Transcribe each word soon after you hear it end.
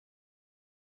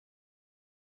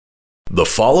The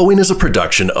following is a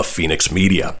production of Fenix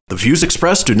Media. The views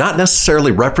expressed do not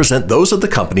necessarily represent those of the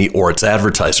company or its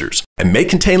advertisers, and may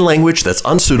contain language that's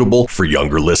unsuitable for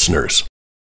younger listeners.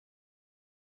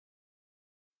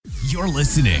 You're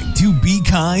listening to Be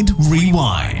Kind,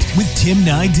 Rewind with Tim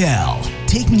Nydell,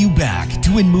 taking you back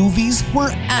to when movies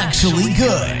were actually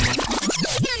good.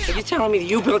 Are you telling me that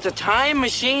you built a time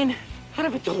machine out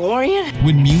of a DeLorean?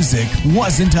 When music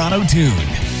wasn't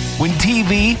auto-tuned. When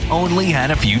TV only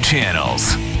had a few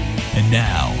channels. And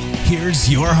now,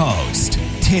 here's your host,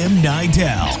 Tim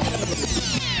Nydell.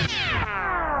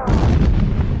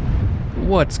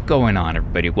 What's going on,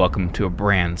 everybody? Welcome to a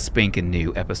brand spanking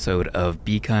new episode of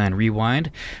Be Kind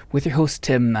Rewind with your host,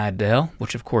 Tim Nydell,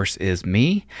 which of course is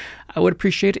me. I would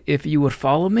appreciate it if you would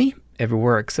follow me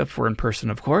everywhere except for in person,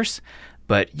 of course.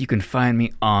 But you can find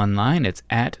me online. It's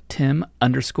at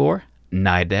Tim_Nydell,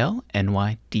 Nydell.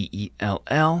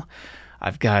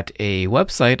 I've got a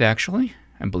website, actually,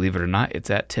 and believe it or not, it's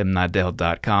at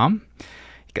timnydell.com.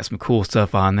 You got some cool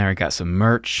stuff on there. I got some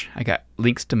merch. I got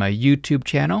links to my YouTube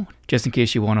channel, just in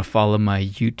case you want to follow my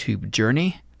YouTube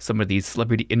journey. Some of these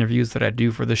celebrity interviews that I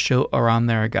do for the show are on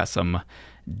there. I got some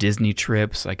Disney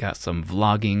trips. I got some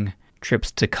vlogging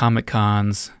trips to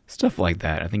Comic-Cons, stuff like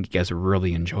that. I think you guys will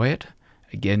really enjoy it.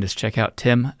 Again, just check out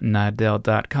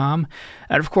timnydell.com.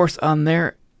 And of course, on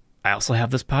there, I also have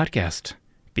this podcast,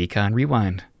 Be Kind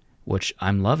Rewind, which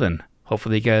I'm loving.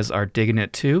 Hopefully you guys are digging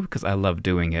it too, because I love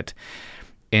doing it.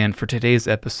 And for today's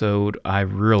episode, I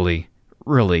really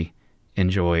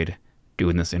enjoyed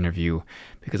doing this interview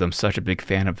because I'm such a big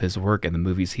fan of his work and the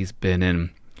movies he's been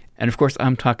in. And of course,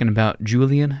 I'm talking about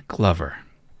Julian Glover.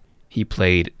 He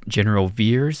played General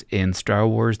Veers in Star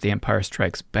Wars The Empire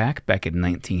Strikes Back in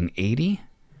 1980.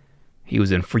 He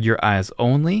was in For Your Eyes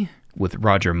Only with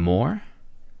Roger Moore.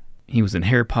 He was in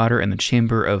Harry Potter and the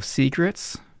Chamber of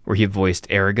Secrets, where he voiced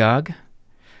Aragog.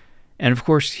 And of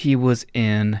course, he was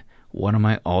in one of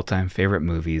my all-time favorite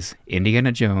movies,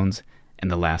 Indiana Jones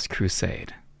and the Last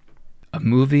Crusade. A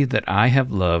movie that I have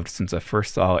loved since I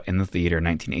first saw it in the theater in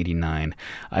 1989.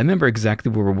 I remember exactly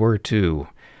where we were, too.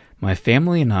 My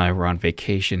family and I were on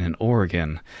vacation in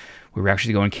Oregon. We were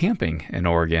actually going camping in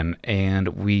Oregon, and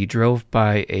we drove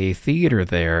by a theater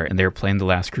there, and they were playing The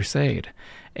Last Crusade.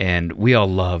 And we all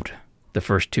loved the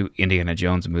first two Indiana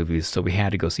Jones movies, so we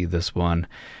had to go see this one.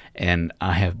 And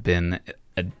I have been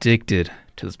addicted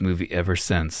to this movie ever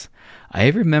since. I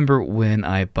remember when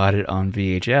I bought it on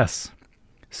VHS.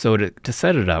 So to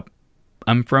set it up,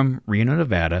 I'm from Reno,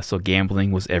 Nevada, so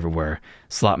gambling was everywhere.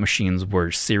 Slot machines were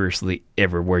seriously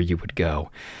everywhere you would go.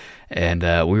 And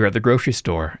we were at the grocery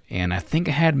store, and I think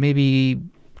I had maybe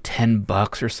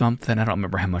 $10 or something. I don't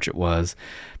remember how much it was.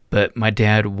 But my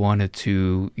dad wanted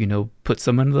to, put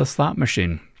some into the slot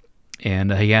machine.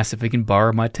 And he asked if he can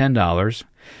borrow my $10.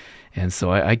 And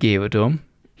so I gave it to him.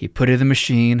 He put it in the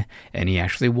machine, and he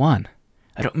actually won.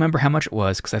 I don't remember how much it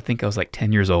was, because I think I was like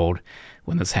 10 years old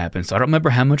when this happened. So I don't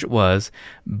remember how much it was,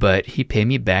 but he paid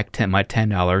me back my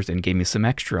 $10 and gave me some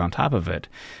extra on top of it.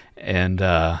 And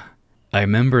I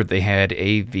remember they had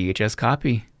a VHS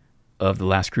copy of The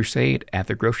Last Crusade at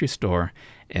the grocery store,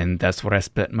 and that's what I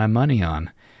spent my money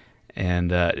on.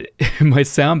 And it might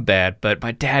sound bad, but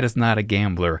my dad is not a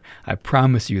gambler. I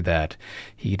promise you that.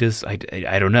 He just, I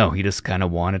don't know, he just kind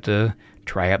of wanted to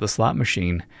try out the slot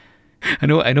machine. I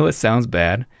know it sounds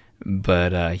bad,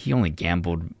 but he only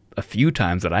gambled a few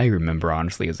times that I remember,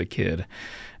 honestly, as a kid.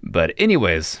 But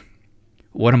anyways,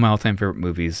 one of my all-time favorite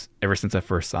movies ever since I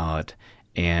first saw it,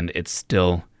 and it's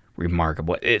still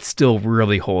remarkable. It still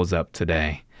really holds up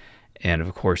today. And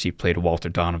of course, he played Walter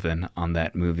Donovan on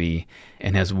that movie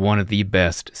and has one of the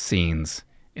best scenes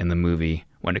in the movie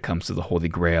when it comes to the Holy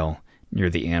Grail near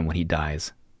the end when he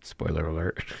dies. Spoiler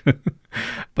alert.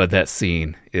 But that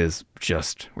scene is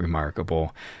just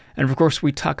remarkable. And of course,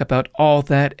 we talk about all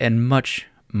that and much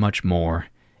more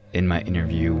in my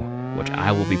interview, which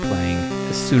I will be playing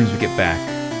as soon as we get back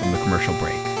from the commercial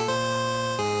break.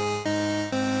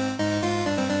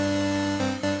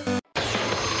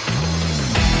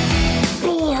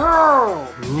 Behold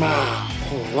my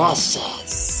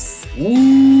precious.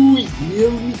 Ooh, yeah,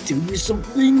 let me tell you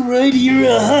something right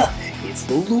here, It's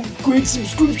the Loot Crate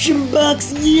subscription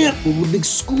box, full of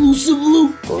exclusive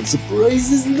loot, fun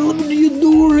surprises delivered to your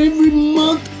door every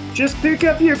month. Just pick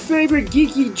up your favorite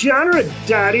geeky genre,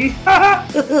 Daddy.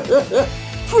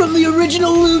 From the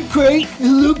original Loot Crate, the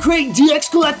Loot Crate DX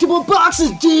collectible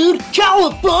boxes, dude!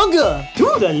 Cowabunga!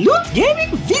 To the Loot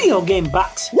Gaming video game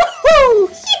box. Woohoo!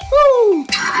 Yee-hoo! Loot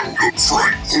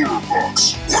Crate Horror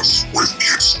Box. What's with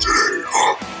kids today,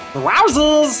 huh?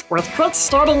 Wowzers! With crits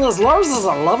starting as low as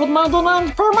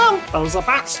 $11.99 per month, there's a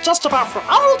box just about for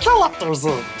all collectors.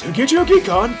 To get your geek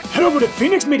on, head over to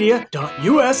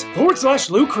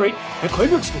phoenixmedia.us/Loot Crate and claim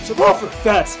your exclusive offer.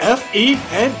 That's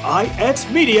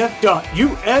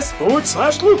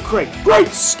FENIXmedia.us/Loot Crate. Great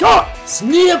Scott!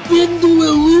 Snap into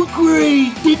a Loot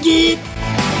Crate, dig it?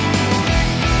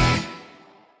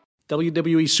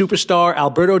 WWE superstar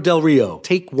Alberto Del Rio,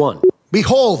 take one.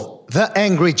 Behold the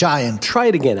angry giant. Try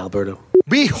it again, Alberto.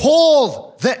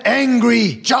 Behold the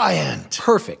angry giant.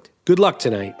 Perfect. Good luck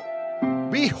tonight.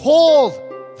 Behold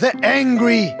the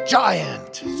angry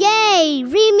giant. Yay!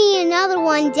 Read me another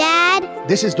one, Dad.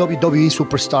 This is WWE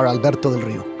superstar Alberto Del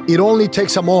Rio. It only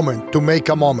takes a moment to make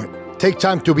a moment. Take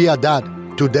time to be a dad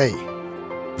today.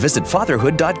 Visit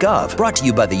fatherhood.gov. Brought to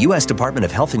you by the U.S. Department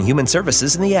of Health and Human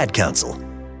Services and the Ad Council.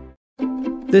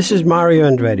 This is Mario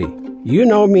Andretti. You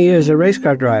know me as a race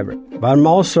car driver, but I'm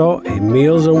also a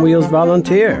Meals on Wheels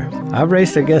volunteer. I've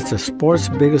raced against the sport's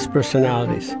biggest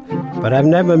personalities, but I've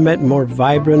never met more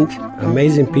vibrant,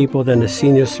 amazing people than the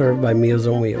seniors served by Meals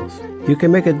on Wheels. You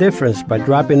can make a difference by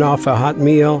dropping off a hot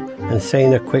meal and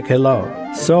saying a quick hello.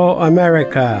 So,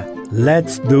 America,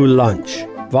 let's do lunch.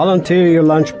 Volunteer your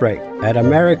lunch break at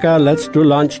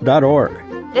americaletsdolunch.org.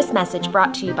 This message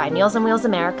brought to you by Meals on Wheels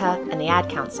America and the Ad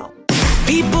Council.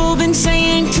 People been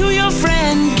saying to your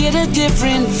friend, get a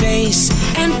different face,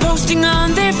 and posting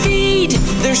on their feed,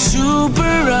 they're super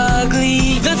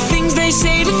ugly. The things they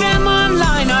say to them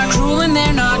online are cruel and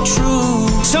they're not true.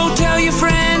 So tell your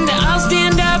friend, I'll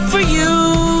stand up for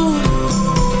you.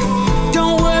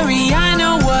 Don't worry, I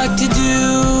know what to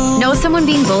do. Know someone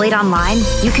being bullied online?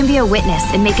 You can be a witness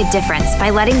and make a difference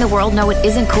by letting the world know it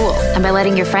isn't cool and by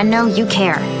letting your friend know you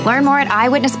care. Learn more at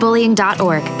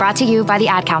eyewitnessbullying.org. Brought to you by the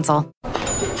Ad Council.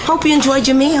 Hope you enjoyed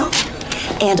your meal.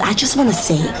 And I just want to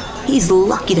say, he's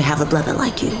lucky to have a brother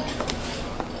like you.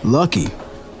 Lucky?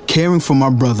 Caring for my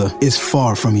brother is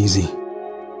far from easy.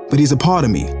 But he's a part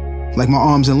of me, like my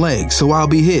arms and legs, so I'll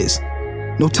be his.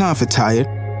 No time for tired.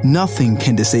 Nothing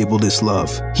can disable this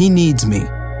love. He needs me,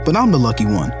 but I'm the lucky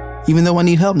one, even though I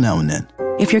need help now and then.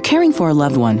 If you're caring for a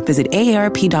loved one, visit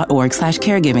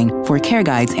aarp.org/caregiving for care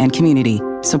guides and community.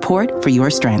 Support for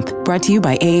your strength. Brought to you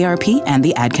by AARP and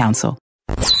the Ad Council.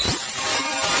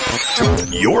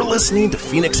 You're listening to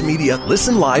Fenix Media.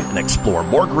 Listen live and explore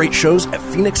more great shows at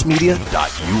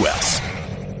phoenixmedia.us.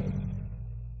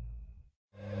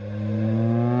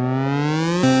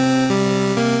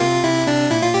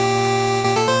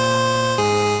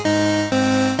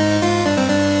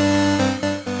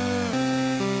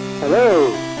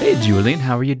 Hello. Hey, Julian.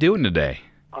 How are you doing today?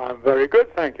 I'm very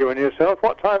good, thank you. And yourself?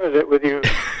 What time is it with you?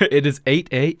 It is 8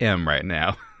 a.m. right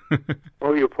now.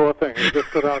 Oh, you poor thing. You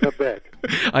just got out of bed.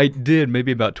 I did,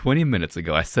 maybe about 20 minutes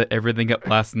ago. I set everything up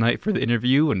last night for the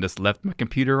interview and just left my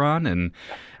computer on and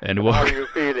walked. How are you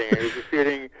feeling? Are you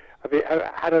feeling, have you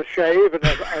had a shave and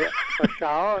a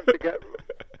shower to get...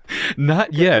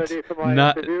 Not yet.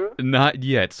 Not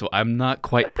yet. So I'm not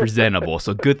quite presentable.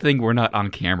 So good thing we're not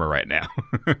on camera right now.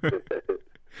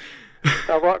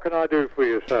 Now, what can I do for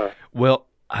you, sir? Well,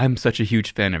 I'm such a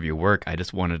huge fan of your work. I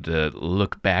just wanted to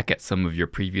look back at some of your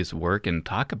previous work and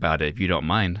talk about it, if you don't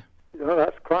mind. No,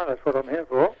 that's fine. That's what I'm here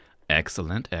for.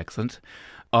 Excellent, excellent.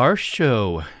 Our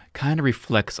show kind of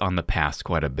reflects on the past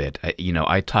quite a bit.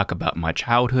 I talk about my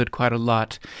childhood quite a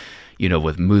lot,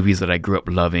 with movies that I grew up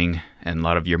loving, and a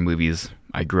lot of your movies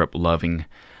I grew up loving.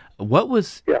 What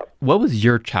was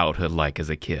your childhood like as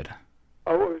a kid?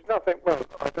 Oh, it was nothing. Well,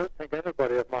 I don't think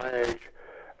anybody of my age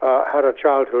had a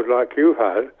childhood like you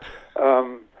had,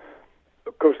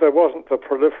 because there wasn't the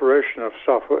proliferation of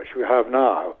stuff which we have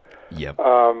now. Yep.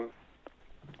 There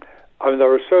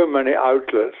were so many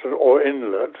outlets or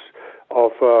inlets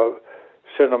of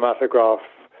cinematograph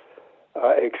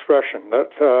expression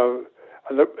that,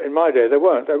 in my day, there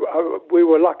weren't. We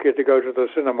were lucky to go to the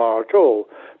cinema at all,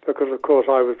 because, of course,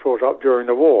 I was brought up during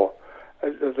the war,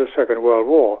 the Second World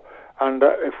War, and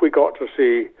if we got to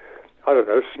see, I don't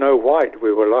know, Snow White,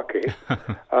 we were lucky.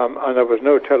 And there was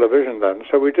no television then,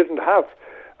 so we didn't have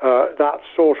that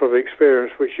sort of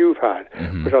experience which you've had,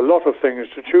 with a lot of things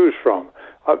to choose from.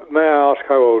 May I ask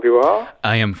how old you are?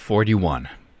 I am 41.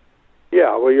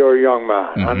 Yeah, well, you're a young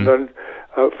man,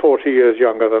 and 40 years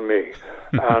younger than me,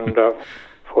 and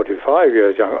 45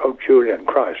 years younger. Oh, Julian,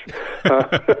 Christ.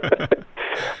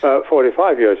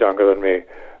 45 years younger than me.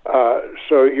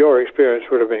 So your experience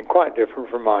would have been quite different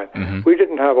from mine. We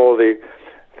didn't have all the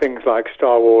things like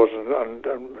Star Wars and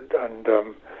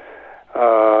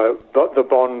the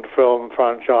Bond film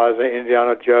franchise,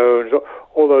 Indiana Jones,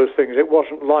 all those things. It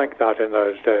wasn't like that in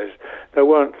those days. There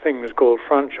weren't things called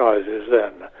franchises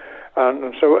then.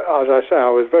 And so, as I say, I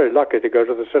was very lucky to go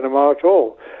to the cinema at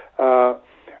all.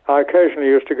 I occasionally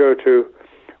used to go to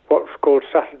what's called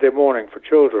Saturday Morning for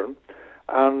Children,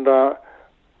 and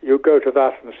you go to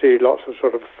that and see lots of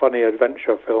sort of funny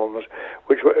adventure films,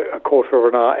 which were a quarter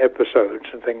of an hour episodes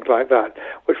and things like that,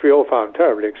 which we all found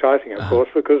terribly exciting, of course,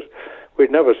 because we'd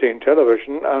never seen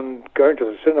television, and going to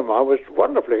the cinema was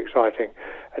wonderfully exciting.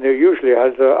 And you usually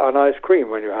had an ice cream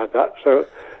when you had that, so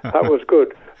that was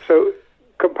good. So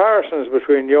comparisons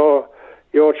between your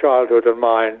childhood and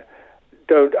mine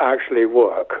don't actually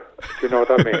work. Do you know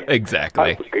what I mean?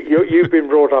 Exactly. You've been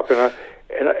brought up in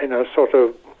a sort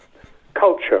of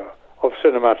culture of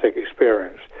cinematic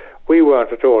experience. We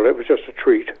weren't at all. It was just a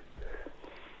treat.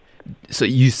 So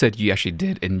you said you actually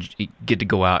did get to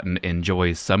go out and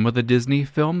enjoy some of the Disney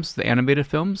films, the animated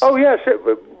films? Oh, yes.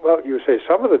 Well, you say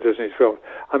some of the Disney films.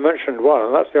 I mentioned one,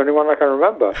 and that's the only one I can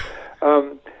remember.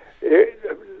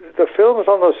 The films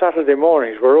on the Saturday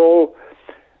mornings were all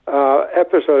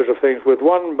episodes of things with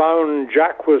one bound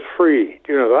Jack was free,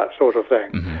 you know, that sort of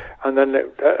thing. Mm-hmm. And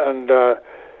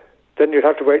then you'd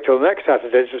have to wait till next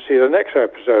Saturday to see the next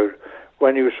episode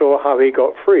when you saw how he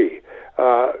got free.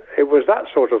 It was that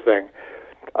sort of thing.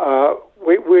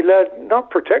 We led not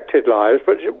protected lives,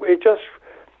 but it just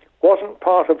wasn't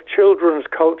part of children's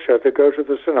culture to go to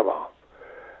the cinema.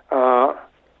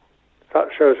 That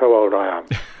shows how old I am.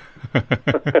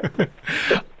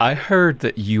 I heard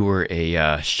that you were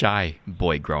a shy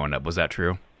boy growing up. Was that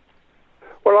true?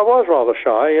 Well, I was rather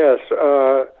shy, yes.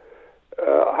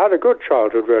 I had a good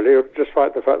childhood, really,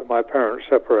 despite the fact that my parents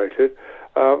separated.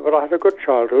 But I had a good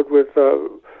childhood with a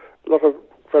lot of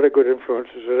very good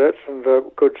influences in it and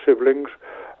good siblings.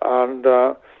 And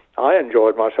I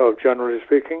enjoyed myself, generally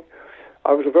speaking.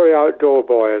 I was a very outdoor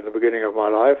boy in the beginning of my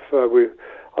life.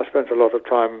 I spent a lot of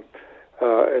time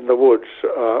in the woods.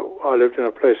 I lived in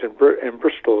a place in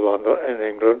Bristol, London, in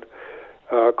England,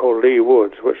 called Lee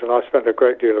Woods, and I spent a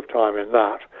great deal of time in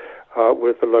that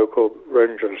with the local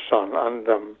ranger's son, and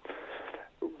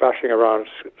bashing around,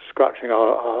 scratching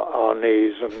our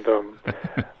knees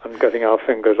and getting our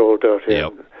fingers all dirty,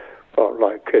 yep.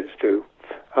 Like kids do.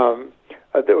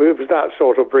 It was that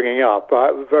sort of bringing up,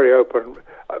 very open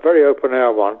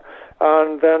air one.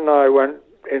 And then I went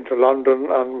into London,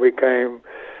 and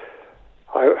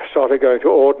I started going to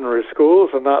ordinary schools,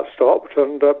 and that stopped.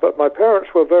 But my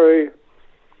parents were very,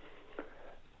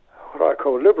 what I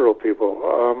call liberal people,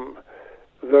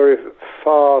 very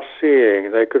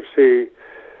far-seeing. They could see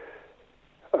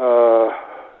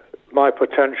my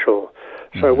potential.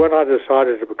 So when I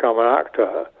decided to become an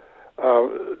actor,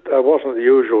 there wasn't the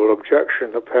usual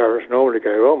objection that parents normally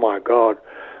gave. Oh my God,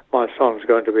 my son's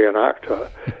going to be an actor.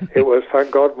 It was,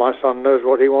 thank God my son knows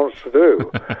what he wants to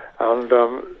do. And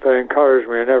they encouraged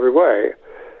me in every way.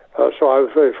 So I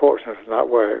was very fortunate in that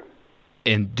way.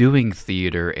 In doing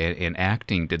theater and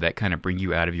acting, did that kind of bring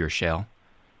you out of your shell?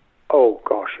 Oh,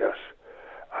 gosh, yes.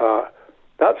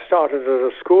 That started at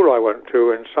a school I went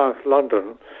to in South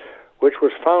London, which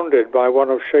was founded by one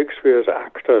of Shakespeare's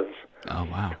actors. Oh,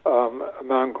 wow. A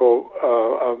man called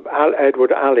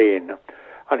Edward Alleyn.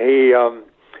 And he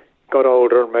got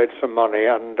older and made some money,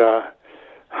 and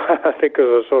I think as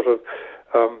a sort of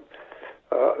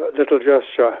little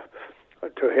gesture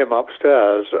to him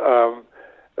upstairs,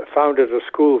 founded a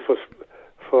school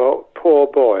for poor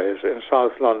boys in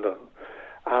South London.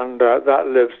 And that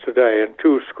lives today in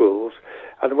 2 schools.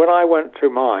 And when I went to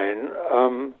mine,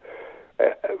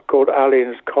 called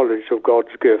Alleyn's College of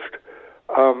God's Gift,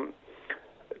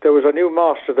 there was a new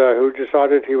master there who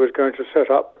decided he was going to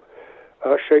set up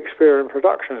Shakespearean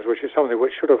productions, which is something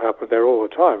which should have happened there all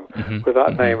the time, with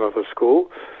that name of the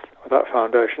school, with that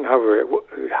foundation. However,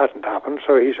 it hadn't happened,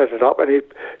 so he set it up, and he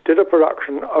did a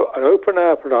production, an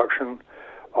open-air production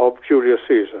of Julius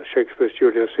Caesar, Shakespeare's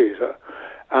Julius Caesar,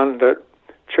 and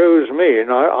chose me,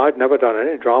 and I'd never done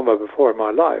any drama before in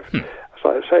my life. As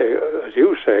I say, as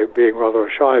you say, being rather a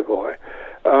shy boy,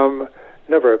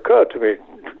 never occurred to me,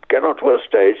 get onto a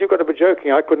stage, you've got to be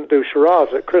joking. I couldn't do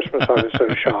charades at Christmas, I was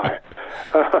so shy.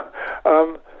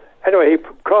 Anyway, he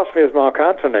cast me as Mark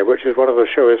Antony, which is one of the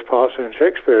showiest parts in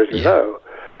Shakespeare, as you know.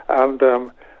 And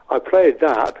I played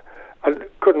that and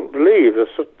couldn't believe the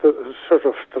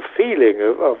feeling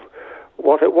of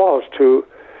what it was to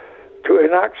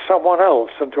enact someone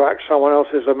else and to act someone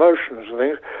else's emotions and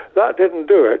things. That didn't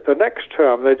do it. The next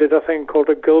term, they did a thing called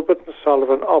a Gilbert and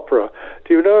Sullivan opera.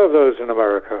 Do you know of those in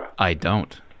America? I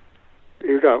don't.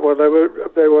 You don't? Well, they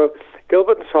were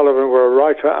Gilbert and Sullivan were a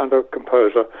writer and a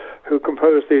composer who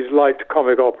composed these light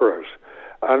comic operas,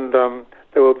 and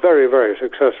they were very, very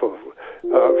successful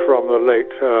from the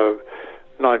late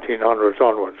 1900s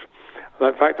onwards. And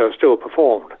in fact, they're still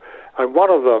performed. And one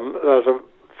of them, there's a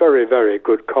very, very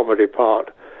good comedy part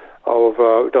of,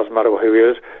 it doesn't matter who he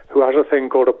is, who has a thing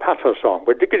called a patter song.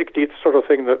 But it's the sort of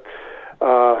thing that,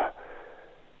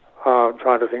 I'm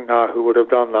trying to think now who would have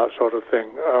done that sort of thing.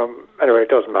 Anyway, it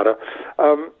doesn't matter.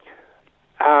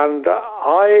 And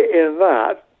I, in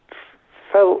that,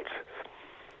 felt,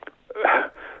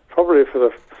 probably for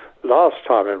the last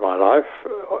time in my life,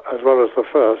 as well as the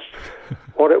first,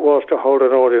 what it was to hold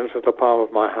an audience at the palm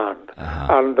of my hand.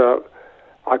 And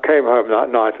I came home that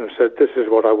night and said, this is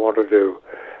what I want to do.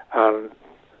 And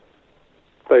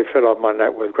they fell on my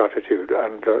neck with gratitude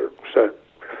and said,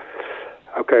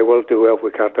 okay, we'll do what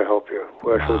we can to help you.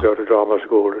 Where shall we go to drama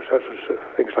school,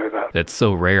 things like that. That's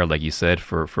so rare, like you said,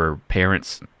 for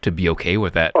parents to be okay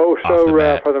with that. Oh, so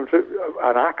rare bat. for them to,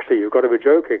 an actor, you've got to be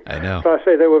joking. I know. So I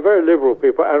say they were very liberal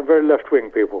people and very left-wing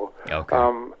people. Okay.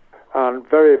 And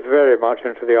very, very much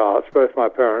into the arts. Both my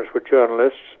parents were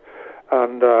journalists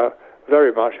and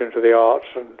very much into the arts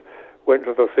and went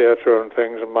to the theatre and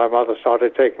things. And my mother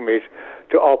started taking me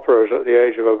to operas at the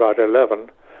age of about 11.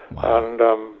 Wow. And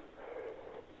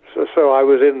so I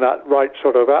was in that right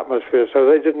sort of atmosphere. So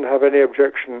they didn't have any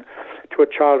objection to a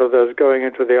child of theirs going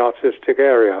into the artistic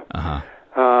area.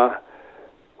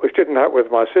 Which didn't happen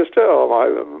with my sister or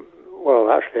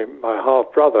my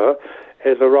half-brother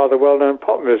is a rather well-known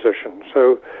pop musician,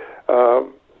 so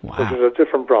which is a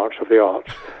different branch of the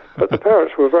arts. But the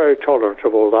parents were very tolerant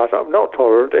of all that. Not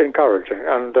tolerant, encouraging,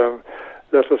 and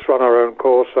let us run our own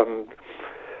course and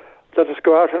let us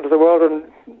go out into the world and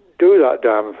do that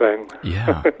damn thing.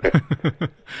 Yeah.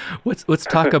 Let's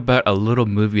talk about a little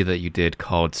movie that you did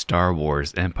called Star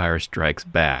Wars: Empire Strikes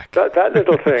Back. That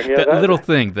little thing, yeah. that little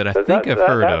thing that I think I've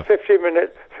heard of.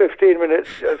 15-minute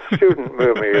student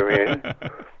movie, you mean?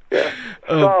 Yeah.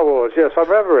 Star Wars, yes, I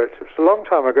remember it. It was a long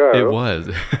time ago. It was.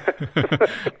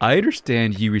 I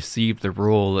understand you received the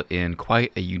role in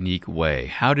quite a unique way.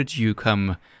 How did you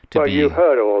come to be... Well, you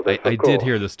heard all this, I did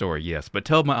hear the story, yes. But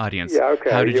tell my audience, how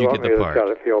did you get the part? Tell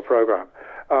it for your program.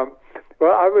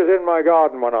 Well, I was in my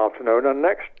garden one afternoon, and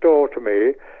next door to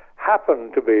me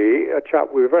happened to be a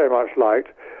chap we very much liked,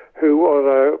 who was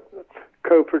a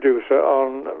co-producer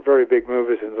on very big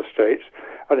movies in the States,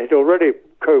 and he'd already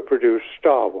co-produced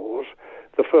Star Wars,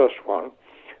 the first one.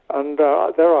 And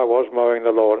there I was mowing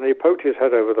the lawn, and he poked his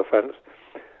head over the fence,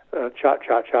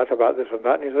 chat about this and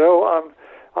that, and he said,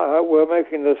 we're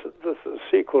making this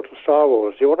sequel to Star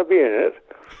Wars. Do you want to be in it?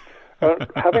 And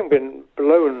having been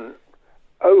blown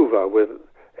over with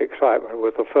excitement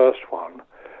with the first one,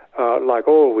 like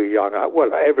all we young actors,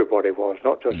 well, everybody was,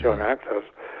 not just young actors,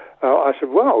 I said,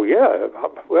 well, yeah,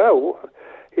 well,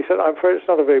 he said, I'm afraid it's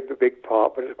not a very big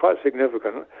part, but it's quite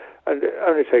significant, and it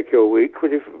only take you a week.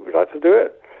 Would you like to do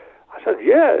it? I said,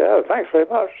 yeah, thanks very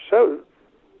much. So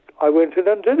I went in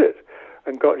and did it,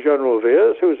 and got General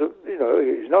Veers, who's,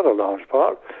 he's not a large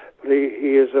part, but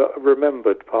he is a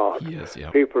remembered part. Yes,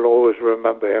 yeah. People always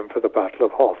remember him for the Battle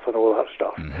of Hoth and all that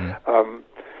stuff. And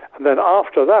then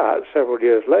after that, several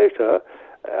years later,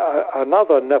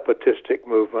 another nepotistic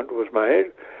movement was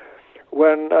made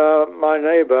when my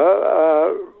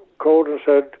neighbor called and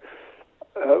said,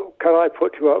 can I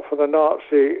put you up for the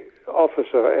Nazi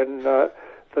officer in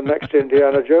the next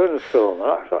Indiana Jones film?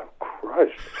 And I thought,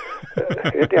 Christ,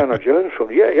 Indiana Jones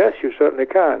film? Yes, you certainly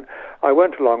can. I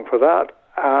went along for that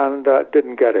and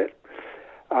didn't get it.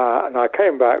 And I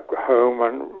came back home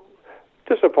and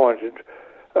disappointed,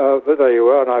 but there you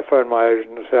were, and I phoned my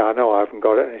agent and said, I know I haven't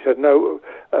got it. And he said, no,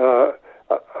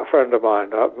 a friend of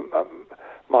mine,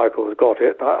 Michael's got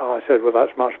it. I said, well,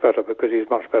 that's much better because he's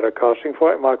much better casting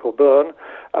for it. Michael Byrne,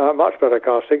 much better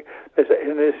casting. They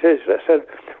said,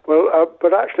 well,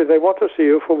 but actually they want to see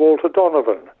you for Walter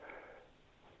Donovan.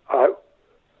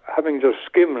 Having just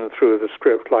skimmed through the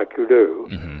script like you do,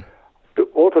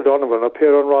 Walter Donovan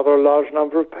appeared on rather a large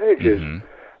number of pages.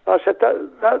 I said,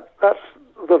 that's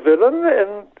the villain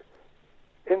in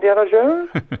Indiana Jones?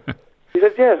 He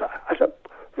said, yes. I said,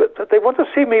 they want to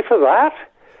see me for that?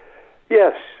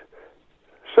 Yes.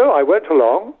 So I went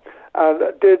along and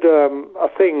did a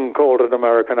thing called an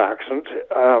American accent,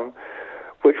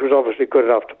 which was obviously good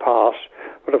enough to pass.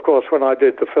 But of course, when I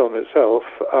did the film itself,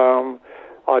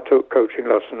 I took coaching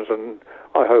lessons, and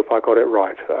I hope I got it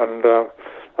right. And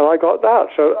I got that.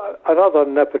 So another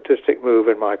nepotistic move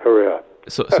in my career.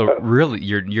 So really,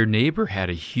 your neighbor had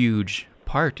a huge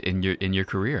part in your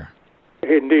career.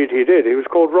 Indeed, he did. He was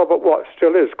called Robert Watts,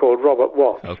 still is called Robert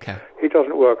Watts. Okay. He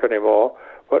doesn't work anymore,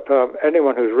 but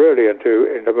anyone who's really into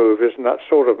movies and that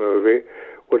sort of movie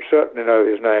would certainly know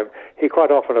his name. He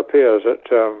quite often appears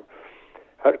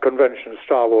at conventions,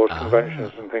 Star Wars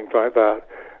conventions and things like that.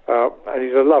 And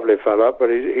he's a lovely fella, but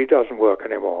he doesn't work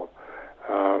anymore.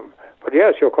 But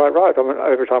yes, you're quite right. I mean,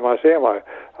 every time I see him,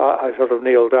 I sort of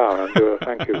kneel down and do a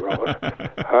thank you, Robert,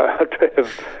 to him,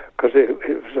 because it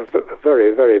was a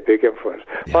very, very big influence.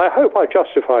 Yeah. I hope I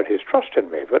justified his trust in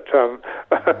me, but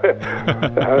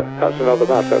that's another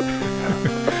matter.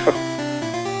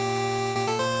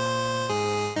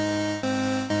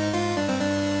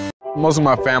 Most of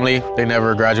my family, they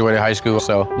never graduated high school,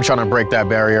 so I'm trying to break that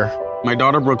barrier. My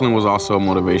daughter, Brooklyn, was also a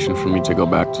motivation for me to go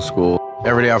back to school.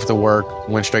 Every day after work,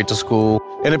 went straight to school,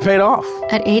 and it paid off.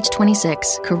 At age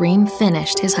 26, Kareem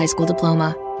finished his high school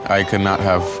diploma. I could not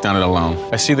have done it alone.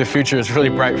 I see the future is really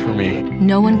bright for me.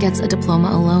 No one gets a diploma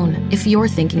alone. If you're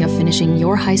thinking of finishing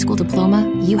your high school diploma,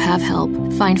 you have help.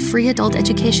 Find free adult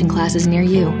education classes near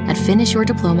you at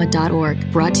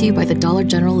finishyourdiploma.org. Brought to you by the Dollar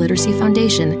General Literacy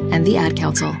Foundation and the Ad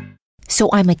Council. So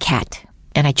I'm a cat,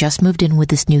 and I just moved in with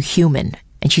this new human,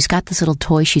 and she's got this little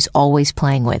toy she's always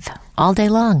playing with, all day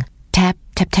long. Tap,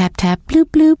 tap, tap, tap, bloop,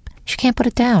 bloop. She can't put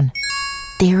it down.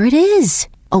 There it is.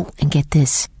 Oh, and get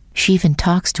this. She even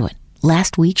talks to it.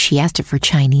 Last week, she asked it for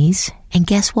Chinese, and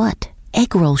guess what?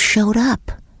 Egg rolls showed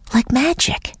up. Like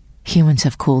magic. Humans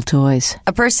have cool toys.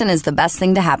 A person is the best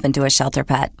thing to happen to a shelter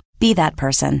pet. Be that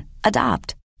person.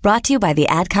 Adopt. Brought to you by the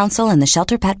Ad Council and the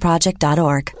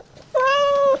ShelterPetProject.org.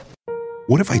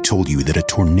 What if I told you that a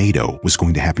tornado was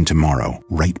going to happen tomorrow,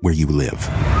 right where you live?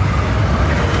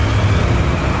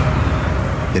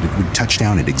 That it would touch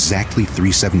down at exactly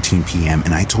 3:17 p.m.,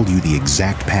 and I told you the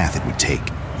exact path it would take.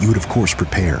 You would, of course,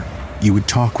 prepare. You would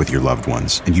talk with your loved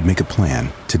ones, and you'd make a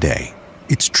plan today.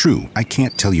 It's true, I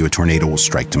can't tell you a tornado will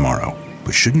strike tomorrow,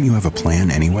 but shouldn't you have a plan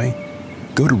anyway?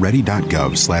 Go to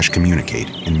ready.gov/communicate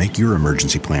and make your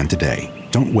emergency plan today.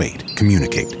 Don't wait.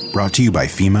 Communicate. Brought to you by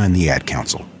FEMA and the Ad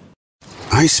Council.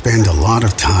 I spend a lot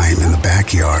of time in the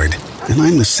backyard, and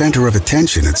I'm the center of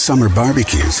attention at summer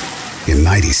barbecues. In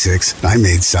 '96, I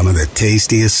made some of the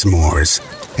tastiest s'mores.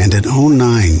 And in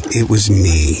 '09, it was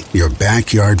me, your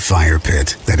backyard fire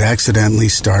pit, that accidentally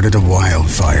started a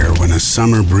wildfire when a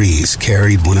summer breeze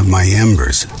carried one of my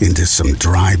embers into some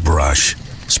dry brush.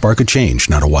 Spark a change,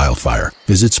 not a wildfire.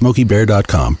 Visit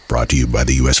SmokeyBear.com, brought to you by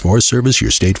the U.S. Forest Service,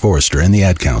 your state forester, and the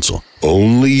Ad Council.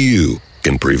 Only you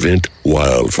can prevent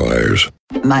wildfires.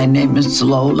 My name is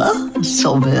Lola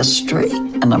Silvestri,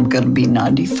 and I'm going to be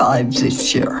 95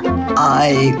 this year.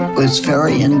 I was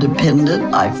very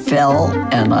independent. I fell,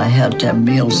 and I had to have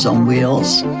Meals on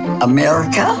Wheels.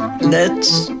 America,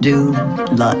 let's do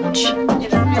lunch.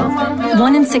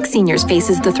 1 in 6 seniors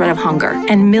faces the threat of hunger,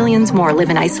 and millions more live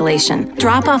in isolation.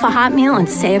 Drop off a hot meal and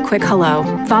say a quick hello.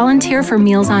 Volunteer for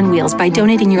Meals on Wheels by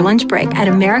donating your lunch break at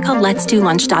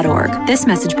americaletsdolunch.org. This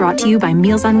message brought to you by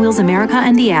Meals on Wheels America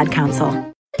and the Ad Council.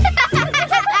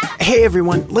 Hey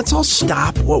everyone, let's all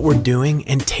stop what we're doing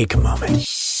and take a moment.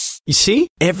 You see,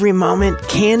 every moment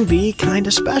can be kind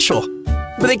of special.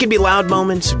 But they can be loud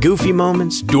moments, goofy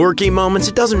moments, dorky moments,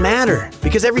 it doesn't matter.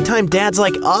 Because every time dads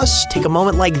like us take a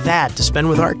moment like that to spend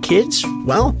with our kids,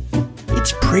 well,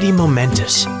 it's pretty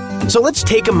momentous. So let's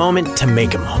take a moment to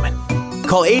make a moment.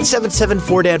 Call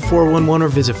 877-4DAD-411 or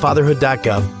visit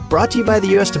fatherhood.gov. Brought to you by the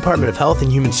U.S. Department of Health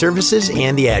and Human Services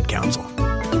and the Ad Council.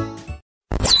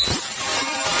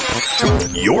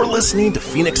 You're listening to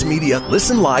Fenix Media.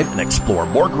 Listen live and explore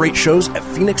more great shows at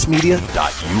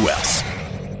fenixmedia.us.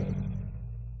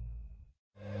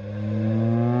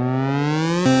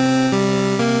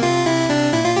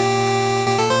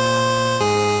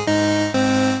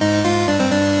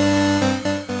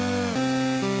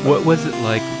 What was it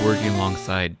like working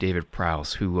alongside David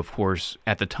Prowse, who, of course,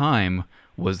 at the time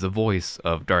was the voice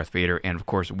of Darth Vader and, of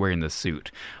course, wearing the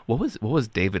suit? What was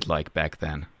David like back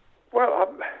then? Well,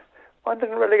 I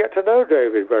didn't really get to know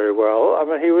David very well. I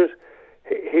mean, he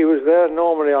was there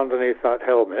normally underneath that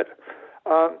helmet,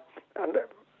 and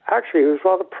actually he was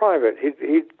rather private.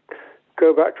 He'd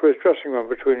go back to his dressing room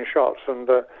between shots and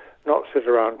not sit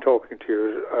around talking to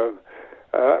you.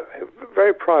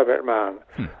 Very private man.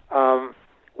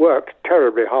 Worked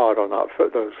terribly hard on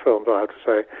those films, I have to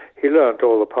say. He learned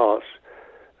all the parts,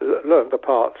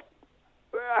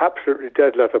 absolutely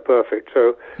dead letter perfect.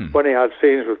 So when he had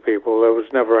scenes with people, there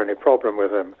was never any problem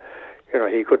with him. You know,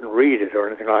 he couldn't read it or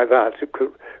anything like that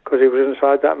because he was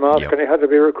inside that mask and he had to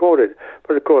be recorded.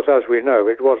 But of course, as we know,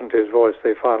 it wasn't his voice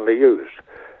they finally used,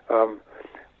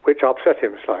 which upset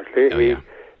him slightly.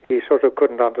 He sort of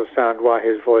couldn't understand why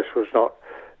his voice was not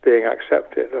being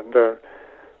accepted. And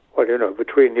well, you know,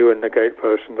 between you and the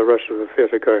gatepost and the rest of the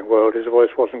theatre-going world, his voice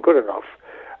wasn't good enough.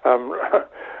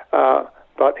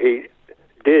 But he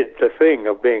did the thing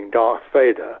of being Darth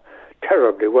Vader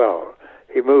terribly well.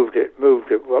 He moved it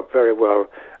very well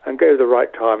and gave the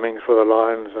right timings for the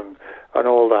lines and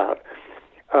all that.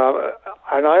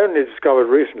 And I only discovered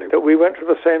recently that we went to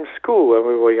the same school when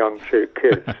we were young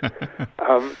kids.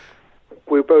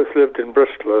 We both lived in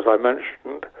Bristol, as I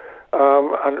mentioned,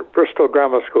 and Bristol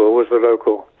Grammar School was the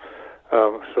local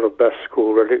sort of best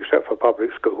school, really, except for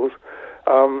public schools.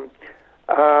 And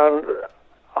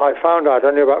I found out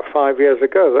only about 5 years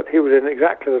ago that he was in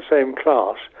exactly the same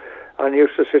class and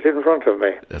used to sit in front of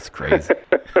me. That's crazy.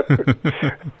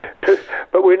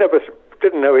 But we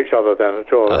didn't know each other then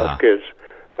at all as kids.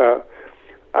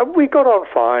 And we got on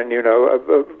fine, you know.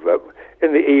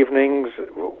 In the evenings,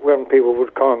 when people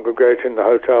would congregate in the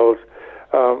hotels,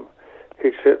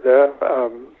 he'd sit there,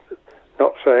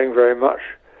 not saying very much.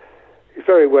 He's a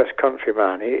very West Country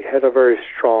man. He had a very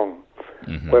strong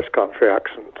West Country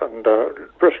accent and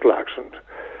Bristol accent.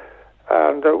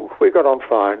 And we got on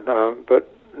fine, but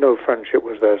no friendship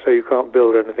was there, so you can't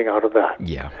build anything out of that.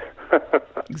 Yeah,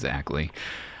 exactly.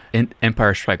 In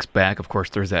Empire Strikes Back, of course,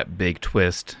 there's that big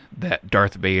twist that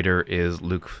Darth Vader is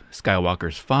Luke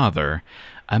Skywalker's father.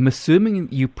 I'm assuming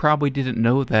you probably didn't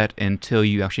know that until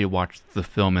you actually watched the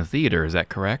film in theater. Is that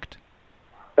correct?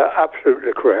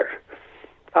 Absolutely correct.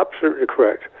 Absolutely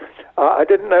correct. I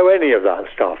didn't know any of that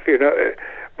stuff. You know,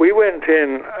 we went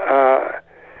in. I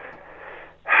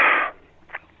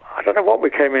don't know what we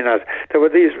came in as. There were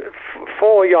these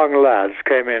 4 young lads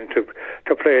came in to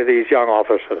play these young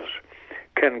officers.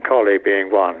 Ken Colley being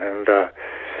one, and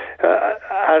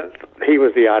he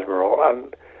was the admiral.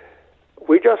 And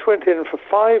we just went in for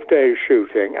 5 days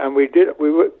shooting, and we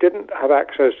didn't have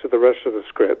access to the rest of the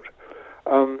script.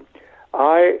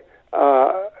 I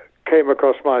came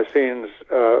across my scenes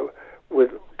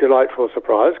with delightful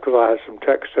surprise because I had some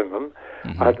text in them.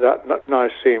 I had that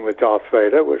nice scene with Darth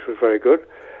Vader, which was very good.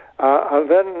 And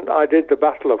then I did the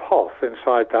Battle of Hoth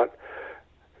inside that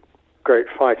great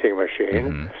fighting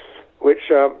machine.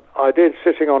 Which I did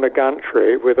sitting on a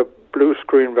gantry with a blue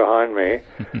screen behind me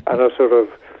and a sort of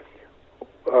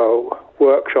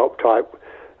workshop-type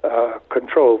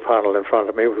control panel in front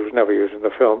of me, which was never used in the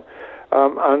film.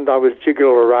 And I was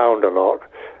jiggled around a lot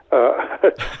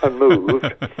and moved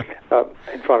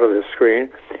in front of this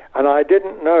screen. And I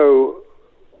didn't know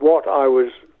what I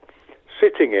was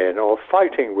sitting in or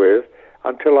fighting with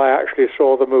until I actually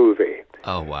saw the movie.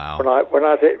 Oh, wow. When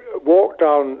I walked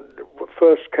down,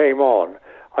 first came on,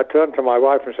 I turned to my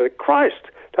wife and said, "Christ,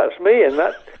 that's me and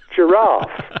that giraffe."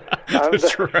 And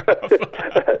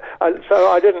so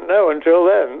I didn't know until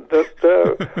then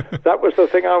that that was the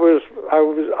thing I was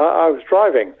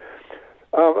driving.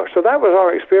 So that was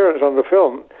our experience on the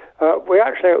film. We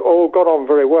actually all got on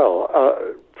very well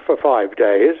for 5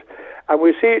 days, and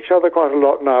we see each other quite a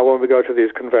lot now when we go to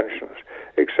these conventions.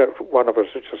 Except one of us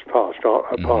had just passed on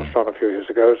a few years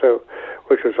ago, so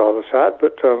which was rather sad.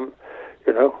 But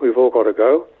you know, we've all got to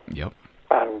go. Yep.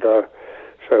 And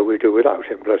so we do without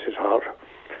him, bless his heart.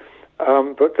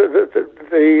 But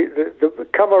the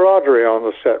camaraderie on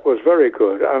the set was very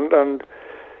good, and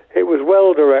it was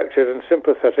well directed and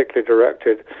sympathetically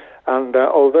directed. And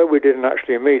although we didn't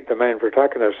actually meet the main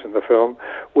protagonists in the film,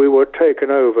 we were taken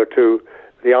over to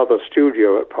the other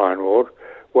studio at Pinewood,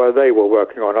 where they were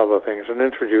working on other things, and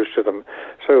introduced to them.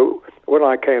 So when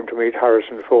I came to meet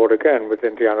Harrison Ford again with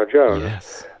Indiana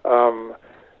Jones,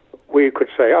 we could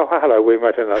say, "Oh, hello, we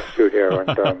met in that studio,"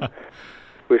 and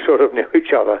we sort of knew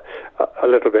each other a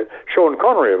little bit. Sean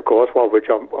Connery, of course, while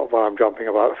I'm jumping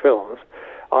about films,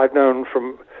 I'd known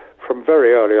from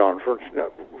very early on, from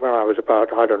when I was about,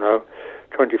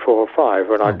 24 or 5,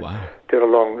 when I did a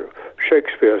long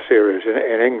Shakespeare series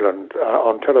in England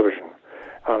on television,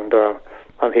 and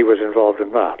he was involved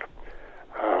in that.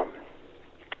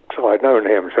 So I'd known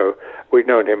him. So I'd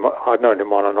known him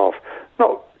on and off,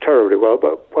 not terribly well,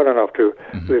 but well enough to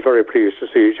be very pleased to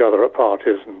see each other at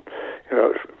parties and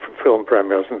film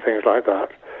premieres and things like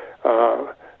that.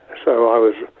 So I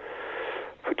was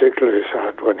particularly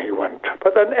sad when he went.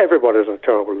 But then everybody's a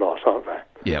terrible loss, aren't they?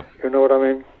 Yeah. You know what I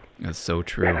mean? That's so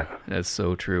true. Yeah. That's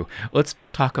so true. Let's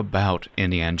talk about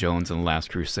Indiana Jones and the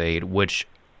Last Crusade, which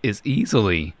is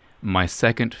easily my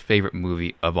second favorite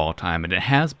movie of all time, and it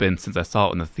has been since I saw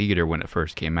it in the theater when it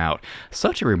first came out.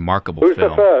 Such a remarkable film.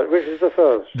 The first? Which is the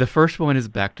first? The first one is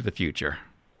Back to the Future.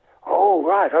 Oh,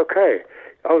 right, okay.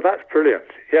 Oh, that's brilliant.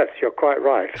 Yes, you're quite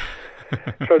right.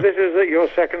 So this is your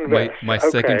second best. My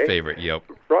second favorite, yep.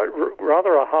 Right,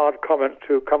 rather a hard comment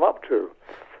to come up to.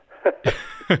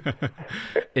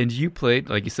 And you played,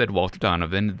 like you said, Walter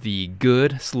Donovan, the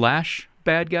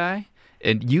good/bad guy,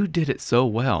 and you did it so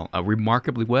well,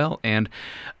 remarkably well. And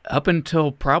up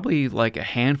until probably like a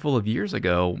handful of years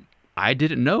ago, I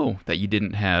didn't know that you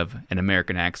didn't have an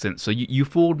American accent, so you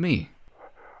fooled me.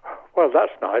 Well,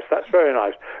 that's nice. That's very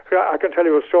nice. I can tell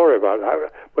you a story about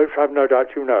that, which I've no doubt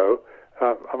you know.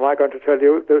 Am I going to tell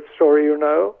you the story you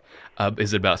know?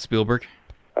 Is it about Spielberg?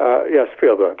 Yes,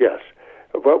 Spielberg, yes.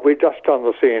 Well, we'd just done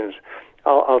the scenes.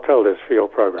 I'll tell this for your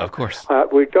program. Of course.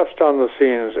 We'd just done the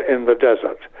scenes in the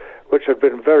desert, which had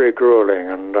been very grueling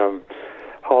and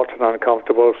hot and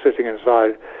uncomfortable, sitting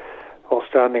inside or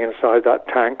standing inside that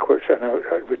tank, which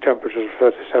with temperatures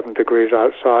of 37 degrees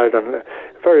outside, and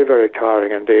very, very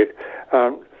tiring indeed.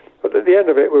 But at the end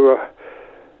of it, we were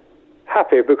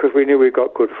happy because we knew we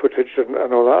got good footage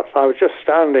and all that. So I was just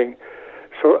standing,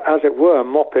 so as it were,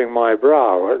 mopping my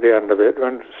brow at the end of it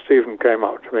when Stephen came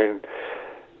up to me and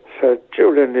said,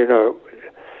 "Julian, you know,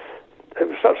 it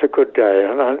was such a good day,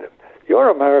 and your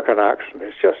American accent,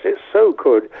 it's so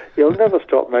good. You'll never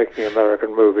stop making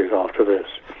American movies after this."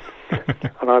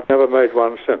 And I've never made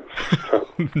one since. So.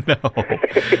 No.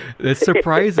 It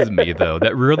surprises me, though.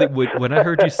 That really, when I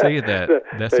heard you say that,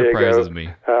 that surprises me.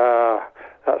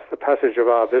 That's the passage of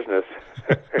our business.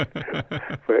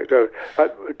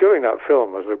 Doing that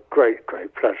film was a great,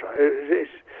 great pleasure.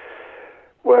 It's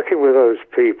working with those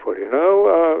people, you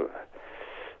know.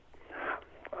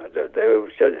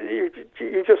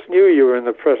 You just knew you were in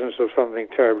the presence of something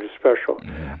terribly special.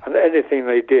 And anything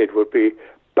they did would be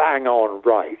bang on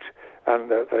right.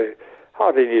 And they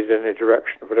hardly needed any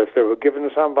direction. But if they were given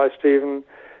some by Stephen,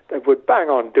 they would bang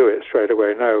on do it straight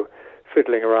away. No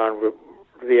fiddling around with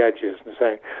the edges and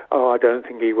saying, "Oh, I don't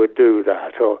think he would do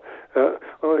that," or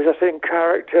 "Oh, is that in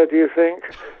character, do you think?"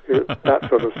 That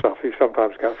sort of stuff you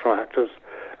sometimes get from actors.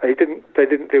 They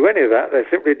didn't do any of that. They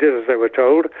simply did as they were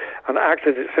told and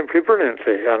acted it simply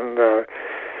brilliantly. And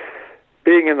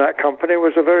being in that company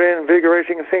was a very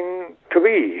invigorating thing to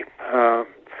be.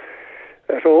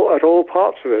 At all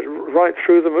parts of it, right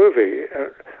through the movie.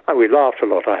 And we laughed a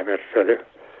lot, I'm here to tell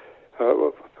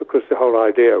you, because the whole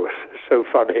idea was so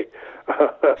funny.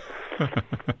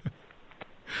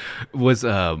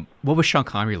 What was Sean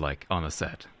Connery like on the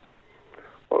set?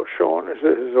 Well, Sean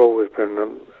has always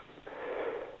been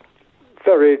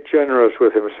very generous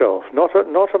with himself. Not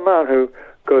a man who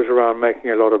goes around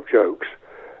making a lot of jokes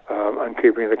and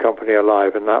keeping the company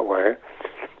alive in that way,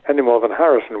 any more than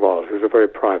Harrison was, who was a very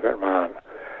private man,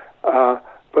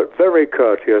 but very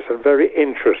courteous and very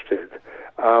interested.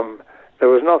 There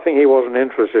was nothing he wasn't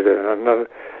interested in, and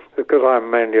because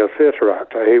I'm mainly a theatre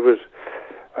actor, he was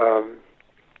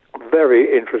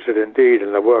very interested indeed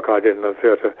in the work I did in the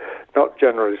theatre, not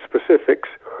generally specifics,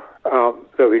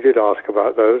 though he did ask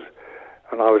about those,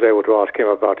 and I was able to ask him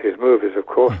about his movies, of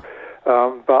course,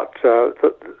 but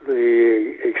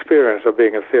the experience of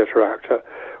being a theatre actor,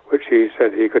 which he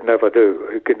said he could never do,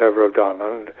 he could never have done.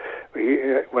 And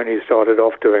when he started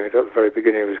off doing it at the very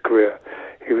beginning of his career,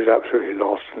 he was absolutely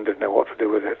lost and didn't know what to do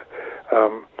with it.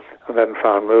 And then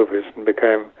found movies and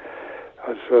became,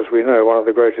 as we know, one of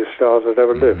the greatest stars that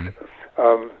ever lived.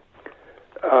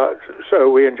 So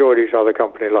we enjoyed each other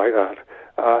company like that.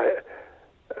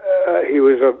 He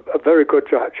was a very good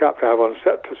chap to have on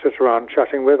set to sit around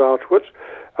chatting with afterwards,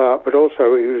 but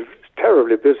also he was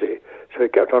terribly busy. So he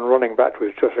kept on running back to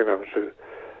his dressing room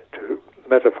to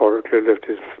metaphorically lift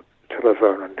his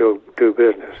telephone and do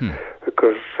business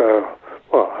because,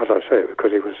 well, as I say,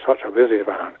 because he was such a busy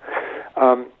man.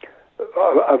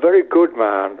 A very good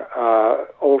man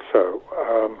also,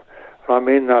 and I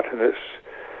mean that in its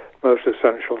most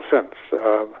essential sense,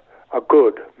 a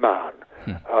good man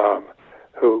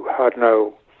who had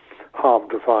no harm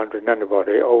to find in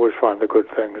anybody, always find the good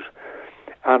things,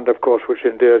 and of course which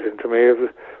endeared him to me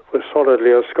was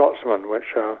solidly a Scotsman,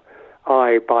 which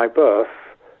I, by birth,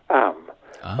 am,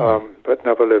 but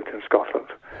never lived in Scotland.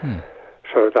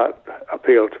 So that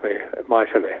appealed to me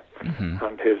mightily,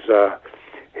 and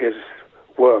his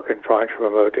work in trying to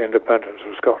promote the independence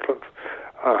of Scotland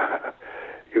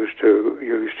used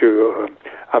to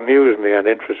amuse me and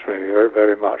interest me very,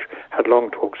 very much. Had long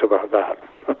talks about that.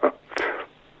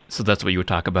 So that's what you would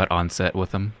talk about on set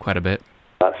with him quite a bit?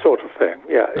 That sort of thing,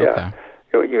 yeah.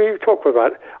 You talk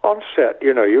about, on set,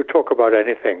 you talk about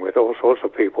anything with all sorts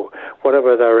of people,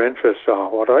 whatever their interests are,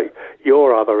 what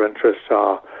your other interests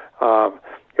are.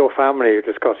 Your family, you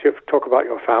talk about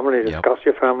your family, discuss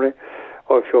your family.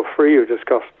 Or if you're free, you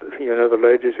discuss, the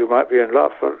ladies who might be in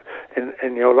love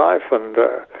in your life. And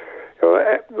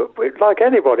like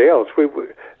anybody else, we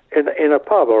in a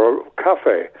pub or a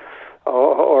cafe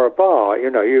or a bar,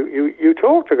 you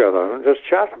talk together and just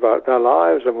chat about their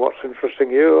lives and what's interesting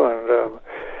you and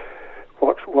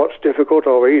what's difficult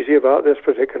or easy about this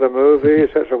particular movie.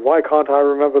 So why can't I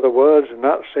remember the words in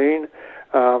that scene?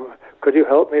 Could you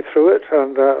help me through it?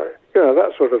 And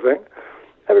that sort of thing.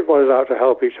 Everybody's out to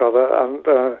help each other, and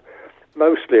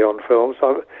mostly on films.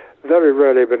 I've very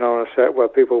rarely been on a set where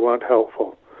people weren't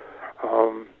helpful.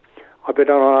 I've been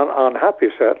on unhappy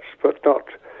sets, but not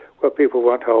where people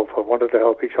weren't helpful, wanted to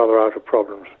help each other out of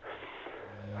problems.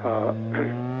 So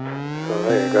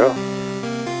there you go.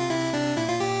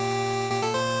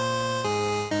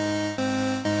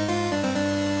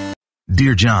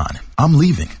 Dear John, I'm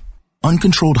leaving.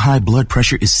 Uncontrolled high blood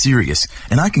pressure is serious,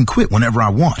 and I can quit whenever I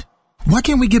want. Why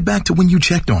can't we get back to when you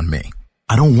checked on me?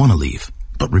 I don't want to leave,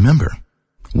 but remember,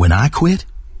 when I quit,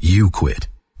 you quit.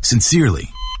 Sincerely,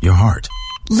 your heart.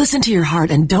 Listen to your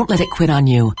heart and don't let it quit on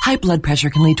you. High blood pressure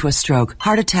can lead to a stroke,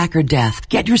 heart attack, or death.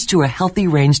 Get yours to a healthy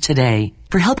range today.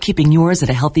 For help keeping yours at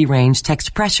a healthy range,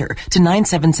 text PRESSURE to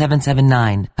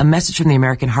 97779. A message from the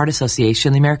American Heart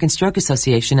Association, the American Stroke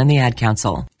Association, and the Ad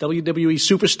Council. WWE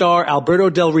superstar Alberto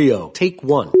Del Rio. Take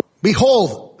one.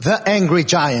 Behold the angry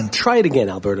giant. Try it again,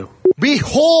 Alberto.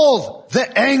 Behold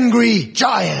the angry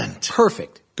giant.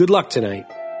 Perfect. Good luck tonight.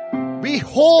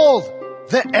 Behold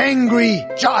the angry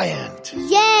giant.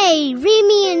 Yay! Read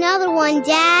me another one,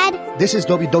 Dad. This is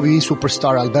WWE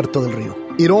superstar Alberto Del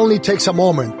Rio. It only takes a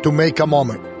moment to make a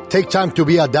moment. Take time to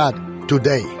be a dad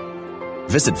today.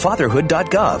 Visit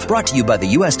fatherhood.gov. Brought to you by the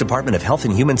U.S. Department of Health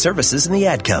and Human Services and the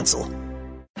Ad Council.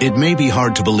 It may be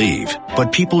hard to believe,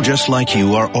 but people just like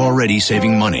you are already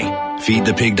saving money.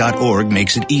 FeedThePig.org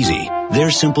makes it easy.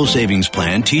 Their simple savings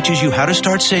plan teaches you how to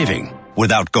start saving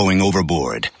without going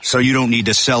overboard, so you don't need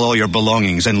to sell all your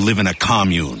belongings and live in a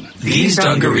commune. These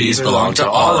dungarees belong to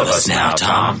all of us now,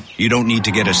 Tom. You don't need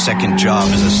to get a second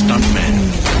job as a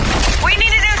stuntman. We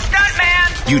need a new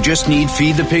stuntman! You just need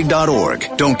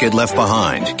FeedThePig.org. Don't get left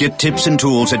behind. Get tips and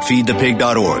tools at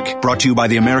FeedThePig.org. Brought to you by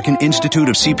the American Institute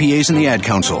of CPAs and the Ad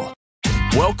Council.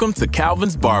 Welcome to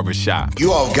Calvin's Barbershop.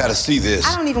 You all got to see this.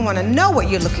 I don't even want to know what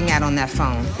you're looking at on that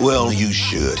phone. Well, you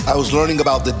should. I was learning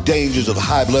about the dangers of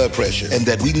high blood pressure and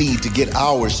that we need to get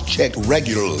ours checked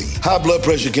regularly. High blood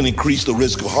pressure can increase the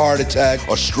risk of heart attack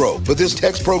or stroke, but this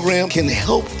text program can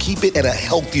help keep it at a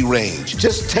healthy range.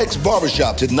 Just text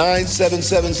Barbershop to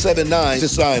 97779 to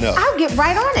sign up. I'll get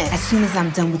right on it as soon as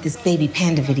I'm done with this baby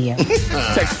panda video.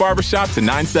 Text Barbershop to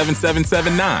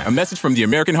 97779. A message from the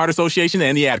American Heart Association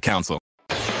and the Ad Council.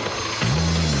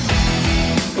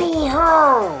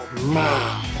 Behold,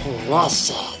 my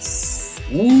precious.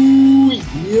 Ooh,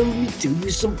 yeah, let me tell you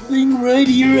something right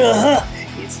here.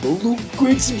 It's the Loot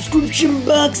Crate subscription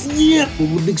box, yeah,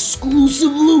 full of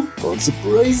exclusive loot, fun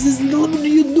surprises delivered to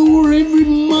your door every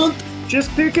month. Just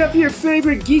pick up your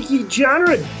favorite geeky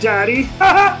genre, Daddy.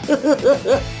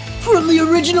 From the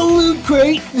original Loot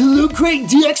Crate, the Loot Crate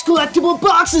DX collectible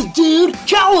boxes, dude!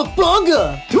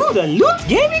 Cowabunga! To the Loot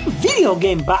Gaming video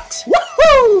game box.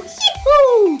 Woohoo!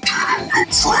 Yee-hoo!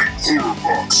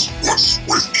 What's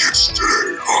with kids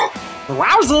today, huh?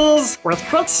 Wowzers! With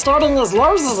crits starting as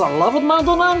low as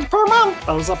 $11.99 per month,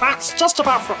 there's a box just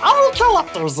about for all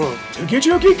collectors. To get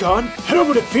your geek on, head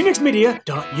over to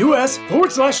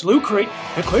phoenixmedia.us/Loot Crate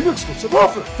and claim your exclusive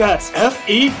offer. That's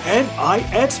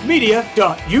FENIX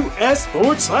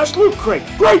media.us/Loot Crate.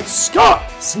 Great Scott!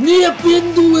 Snap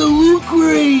into a Loot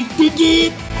Crate, dig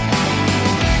it?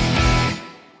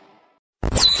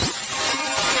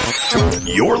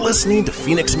 You're listening to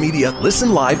Fenix Media.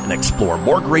 Listen live and explore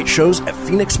more great shows at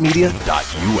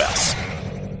phoenixmedia.us.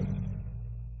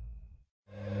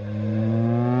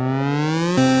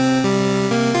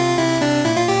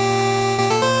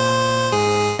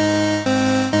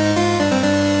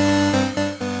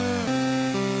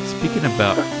 Speaking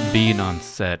about being on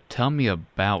set, tell me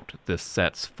about the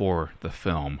sets for the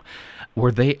film.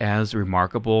 Were they as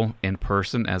remarkable in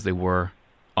person as they were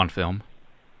on film?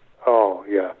 Oh,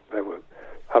 yeah, they were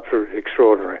absolutely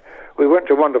extraordinary. We went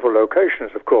to wonderful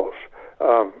locations, of course.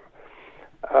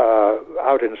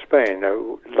 Out in Spain,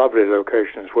 lovely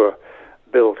locations were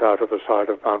built out of the side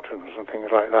of mountains and things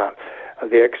like that.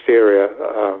 And the exterior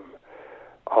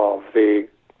of the...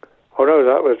 Oh, no,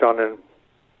 that was done in...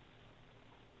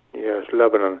 Yes,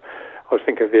 Lebanon. I was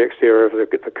thinking of the exterior of the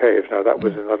caves. No, that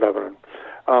was in Lebanon.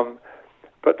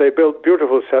 But they built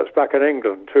beautiful sets back in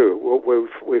England, too.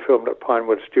 We filmed at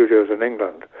Pinewood Studios in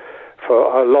England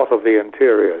for a lot of the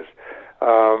interiors.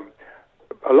 A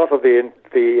lot of the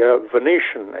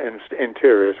Venetian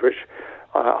interiors, which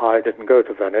I didn't go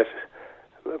to Venice,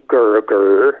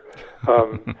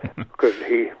 because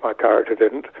my character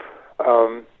didn't.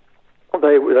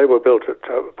 They were built at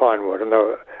Pinewood, and they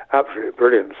were absolutely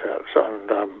brilliant sets, and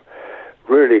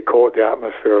really caught the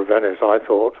atmosphere of Venice, I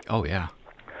thought. Oh, yeah.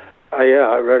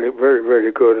 Yeah, really, really,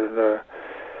 really good. And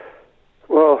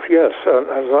well, yes,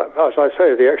 as I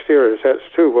say, the exterior sets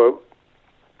too were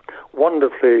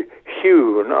wonderfully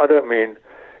hewn. I don't mean,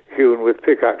 hewn with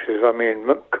pickaxes, I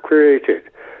mean created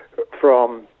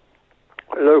from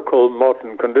local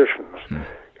modern conditions.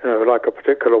 Like a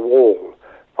particular wall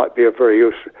might be a very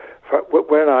useful.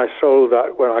 When I sold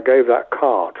that, when I gave that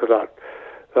car to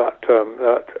that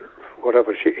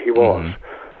whatever he was,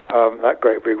 that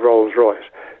great big Rolls Royce,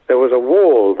 there was a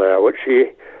wall there which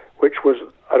was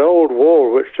an old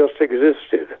wall which just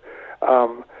existed,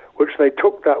 which they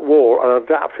took that wall and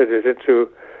adapted it into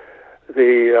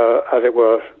the, as it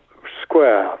were,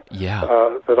 square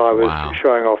that I was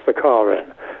showing off the car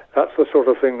in. That's the sort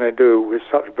of thing they do with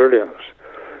such brilliance.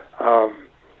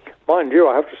 Mind you,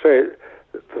 I have to say,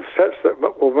 the sets that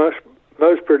were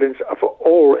most brilliant of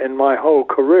all in my whole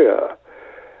career,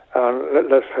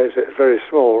 let's face it, very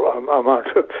small amount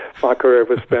of my career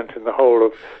was spent in the whole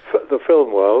of the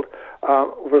film world,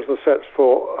 was the sets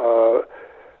for,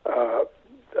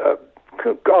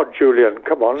 God, Julian,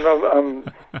 come on,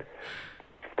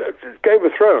 Game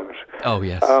of Thrones. Oh,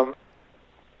 yes.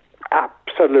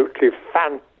 Absolutely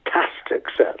fantastic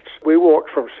sets. We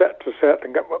walked from set to set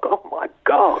and go, oh my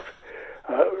God,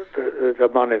 the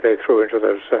money they threw into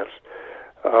those sets.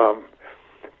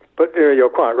 But you're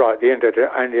quite right, the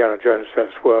Indiana Jones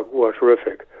sets were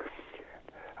terrific.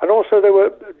 And also they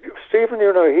were, Stephen,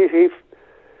 if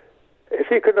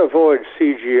he can avoid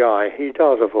CGI, he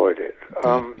does avoid it.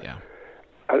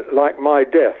 Like My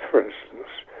Death, for instance.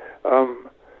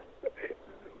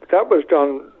 That was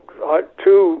done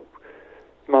 2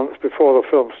 months before the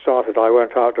film started. I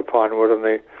went out to Pinewood, and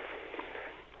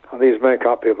these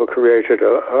makeup people created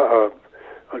a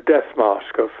death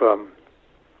mask of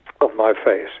my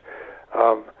face,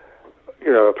 a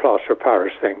plaster of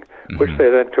Paris thing, which they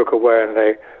then took away, and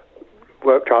they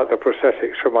worked out the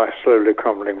prosthetics for my slowly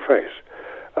crumbling face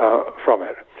from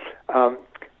it.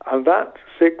 And that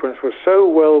sequence was so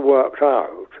well worked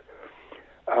out.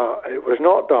 It was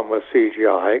not done with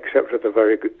CGI, except at the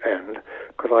very end,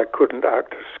 because I couldn't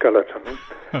act a skeleton.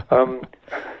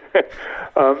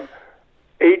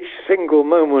 Each single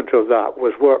moment of that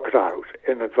was worked out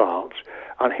in advance,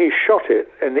 and he shot it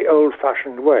in the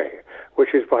old-fashioned way,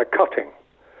 which is by cutting,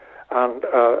 and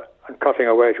cutting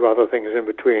away to other things in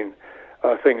between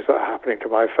things that are happening to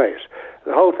my face.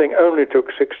 The whole thing only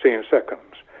took 16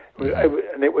 seconds.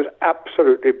 And it was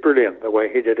absolutely brilliant the way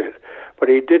he did it, but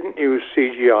he didn't use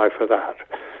CGI for that.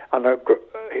 And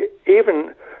he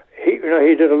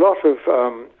did a lot of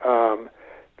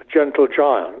The Gentle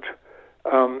Giant.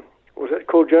 Was it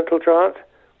called Gentle Giant?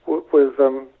 With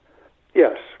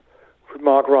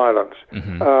Mark Rylance,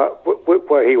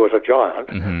 where he was a giant.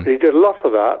 But he did a lot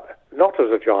of that not as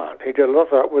a giant. He did a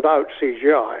lot of that without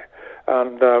CGI,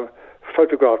 and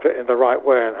photographed it in the right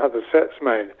way and had the sets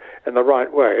made in the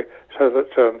right way so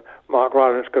that Mark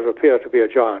Rylance could appear to be a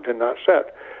giant in that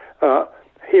set.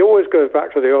 He always goes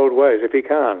back to the old ways if he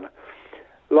can.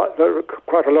 Like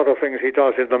quite a lot of things he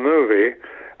does in the movie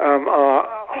are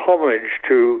homage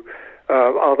to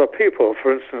other people.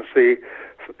 For instance, the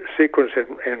sequence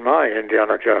in my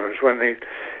Indiana Jones when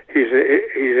he's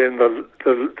in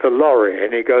the lorry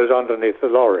and he goes underneath the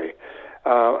lorry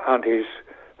and he's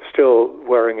still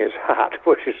wearing his hat,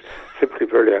 which is simply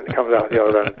brilliant. He comes out the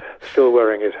other end still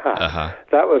wearing his hat.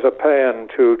 That was a pay-in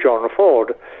to John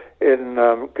Ford in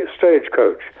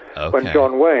Stagecoach, when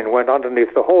John Wayne went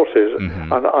underneath the horses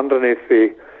and underneath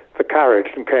the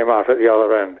carriage and came out at the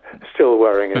other end still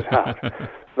wearing his hat.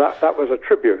 That was a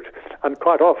tribute. And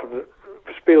quite often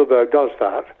Spielberg does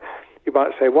that. You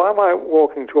might say, why am I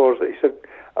walking towards it? He said,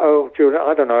 oh, Julian,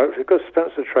 I don't know. It's because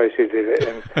Spencer Tracy did it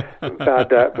in Bad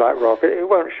Day at Black Rock. It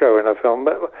won't show in a film,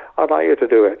 but I'd like you to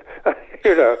do it.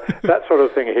 That sort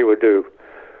of thing he would do.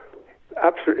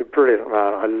 Absolutely brilliant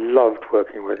man. I loved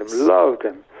working with him. Loved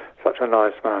him. Such a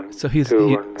nice man. So he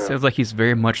sounds like he's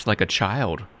very much like a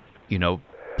child,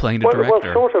 playing the director. Well,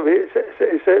 sort of. It's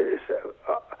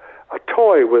a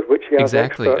toy with which he has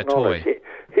expert knowledge.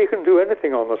 He can do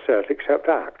anything on the set except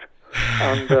act.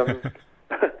 And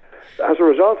as a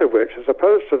result of which, as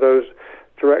opposed to those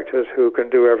directors who can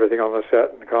do everything on the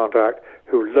set and can't act,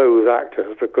 who loathe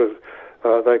actors because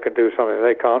they can do something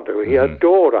they can't do, he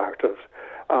adored actors.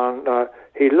 And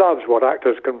he loves what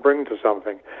actors can bring to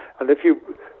something. And if you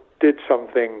did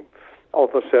something on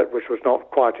the set which was not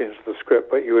quite into the script,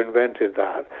 but you invented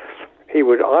that, he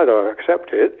would either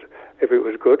accept it if it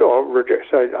was good, or reject,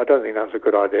 say, I don't think that's a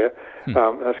good idea.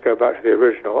 Let's go back to the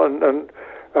original.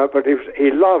 But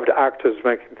he loved actors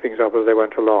making things up as they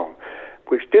went along,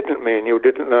 which didn't mean you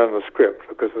didn't learn the script,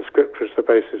 because the script was the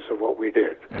basis of what we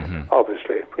did.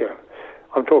 Obviously,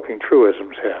 I'm talking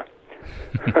truisms here.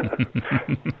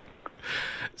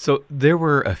 So there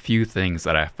were a few things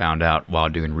that I found out while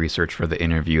doing research for the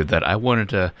interview that I wanted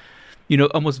to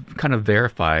almost kind of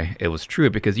verify it was true,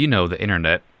 because the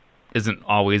internet isn't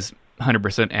always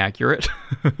 100% accurate.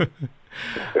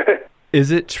 Is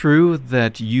it true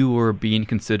that you were being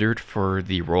considered for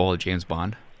the role of James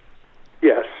Bond?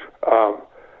 Yes,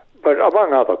 but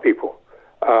among other people.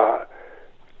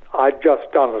 I'd just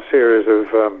done a series of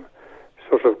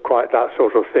sort of quite that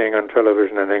sort of thing on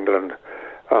television in England,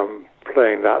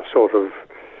 playing that sort of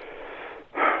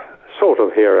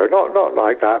hero. Not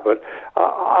like that, but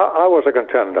I was a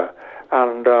contender,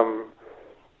 and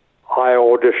I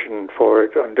auditioned for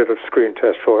it and did a screen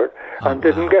test for it and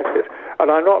didn't get it. And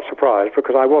I'm not surprised,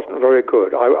 because I wasn't very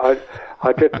good.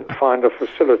 I didn't find a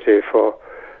facility for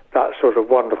that sort of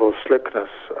wonderful slickness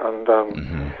and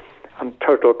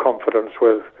total confidence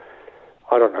with,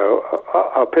 I don't know,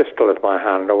 a pistol in my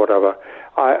hand or whatever.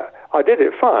 I did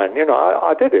it fine,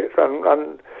 I did it,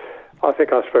 and I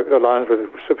think I spoke the lines with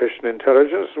sufficient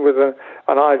intelligence, with an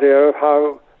idea of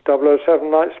how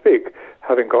 007 might speak,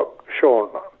 having got Sean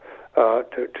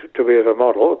to be as a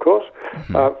model, of course.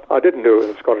 I didn't do it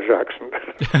with a Scottish accent.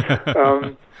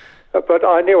 But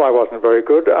I knew I wasn't very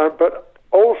good. But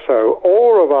also,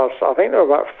 all of us, I think there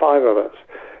were about 5 of us,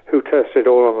 who tested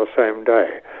all on the same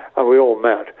day, and we all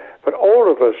met. But all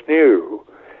of us knew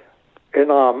in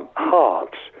our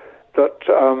hearts that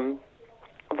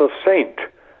The Saint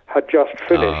had just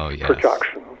finished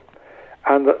production,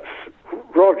 and that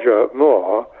Roger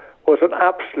Moore was an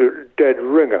absolute dead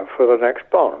ringer for the next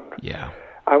Bond. Yeah.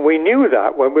 And we knew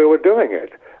that when we were doing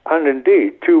it. And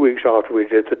indeed, 2 weeks after we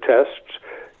did the tests,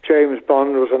 James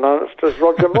Bond was announced as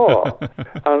Roger Moore.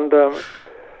 And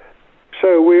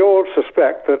so we all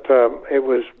suspect that it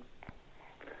was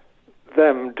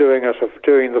them doing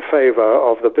the favor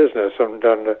of the business and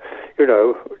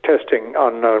testing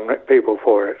unknown people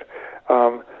for it.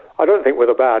 I don't think with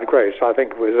a bad grace. I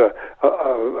think it was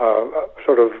a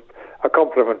sort of a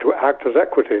compliment to actors'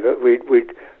 equity that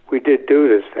we did do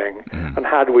this thing. And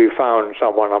had we found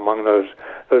someone among those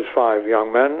 5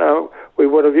 young men, we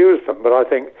would have used them. But I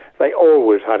think they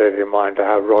always had it in mind to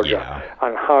have Roger,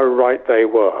 and how right they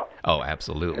were. Oh,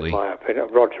 absolutely. In my opinion,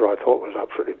 Roger, I thought, was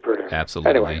absolutely brilliant.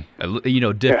 Absolutely.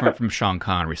 Anyway, different from Sean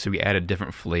Connery, so we added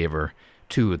different flavor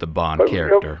to the Bond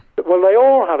character. Well, they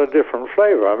all had a different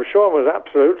flavor. I mean, Sean was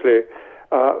absolutely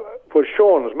was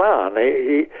Sean's man.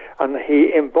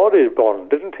 He embodied Bond,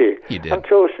 didn't he? He did.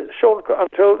 Until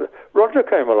Roger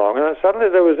came along, and then suddenly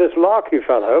there was this larky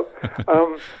fellow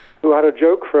who had a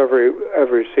joke for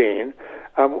every scene,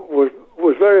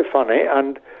 was very funny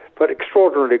but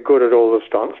extraordinarily good at all the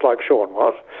stunts, like Sean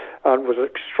was, and was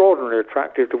extraordinarily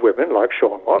attractive to women, like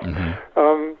Sean was,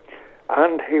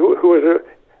 and who was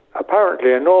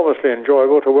apparently enormously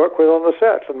enjoyable to work with on the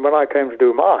set. And when I came to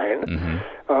do mine,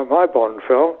 my Bond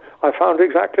film, I found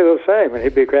exactly the same, and he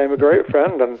became a great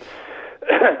friend, and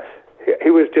he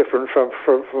was different from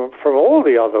all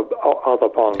the other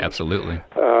Bonds. Absolutely.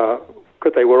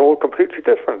 Because they were all completely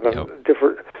different, and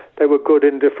different. They were good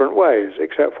in different ways,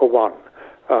 except for one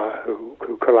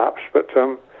who collapsed. But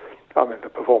the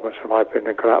performance, in my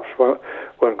opinion, collapsed. Won't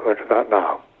go into that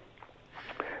now.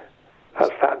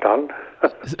 That's that done.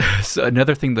 So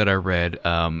another thing that I read,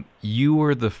 you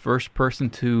were the first person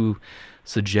to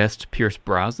suggest Pierce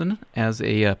Brosnan as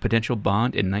a potential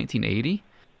Bond in 1980.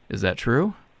 Is that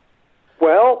true?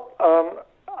 Well,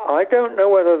 I don't know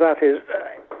whether that is...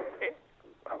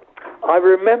 I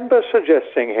remember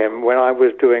suggesting him when I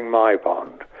was doing my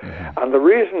Bond. And the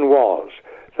reason was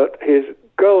that his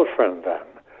girlfriend then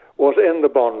was in the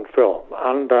Bond film.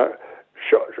 And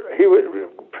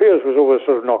Pierce was always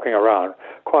sort of knocking around,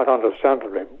 quite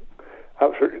understandably.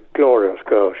 Absolutely glorious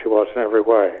girl she was in every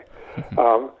way.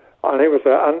 And he was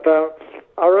there. And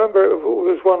I remember it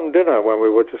was one dinner when we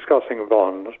were discussing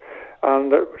Bonds,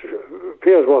 and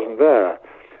Pierce wasn't there,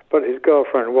 but his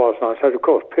girlfriend was. And I said, of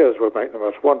course, Pierce would make the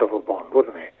most wonderful Bond,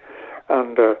 wouldn't he?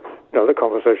 And the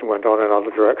conversation went on in other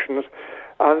directions.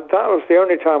 And that was the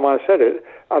only time I said it.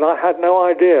 And I had no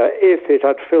idea if it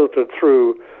had filtered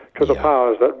through to the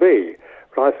powers that be.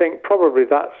 But I think probably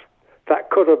that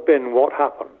could have been what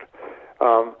happened.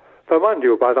 Though, mind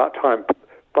you, by the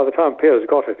time Pierce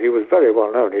got it, he was very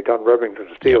well known. He'd done Remington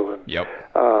Steele and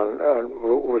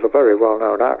was a very well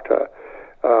known actor.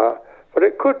 But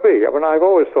it could be. I mean, I've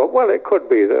always thought, well, it could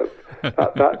be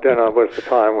that dinner was the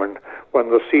time when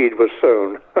the seed was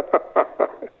sown.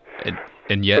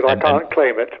 and yet, but I can't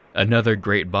claim it. Another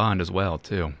great Bond as well,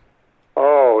 too.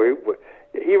 Oh,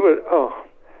 he was. Oh,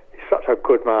 he's such a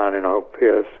good man,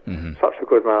 Pierce. Such a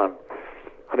good man,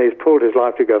 and he's pulled his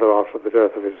life together after the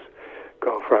death of his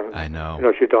girlfriend. I know.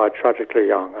 She died tragically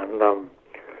young, and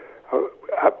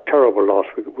a terrible loss.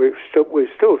 We still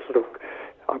sort of.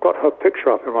 I've got her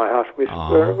picture up in my house.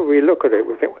 Whenever we look at it,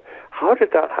 we think, how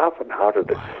did that happen? How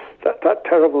did that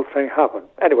terrible thing happen?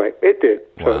 Anyway, it did.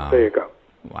 So there you go.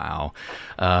 Wow.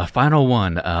 Final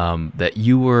one, that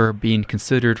you were being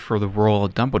considered for the role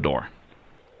of Dumbledore.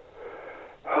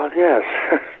 Oh, yes.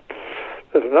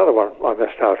 There's another one I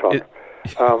missed out on.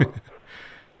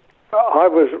 I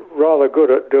was rather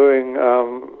good at doing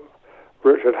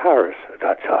Richard Harris at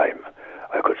that time.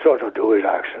 I could sort of do his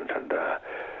accent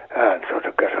and sort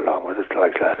of get along with it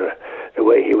like that, the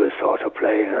way he was sort of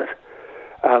playing it.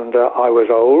 And I was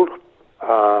old,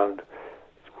 and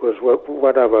it was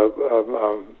whenever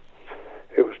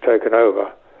it was taken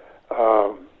over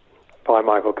by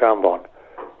Michael Gambon.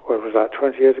 When was that,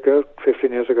 20 years ago,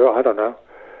 15 years ago? I don't know.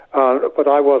 But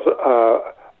I was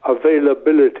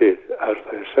availability, as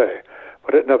they say.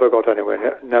 But it never got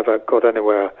anywhere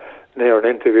near an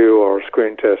interview or a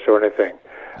screen test or anything.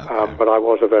 Okay. But I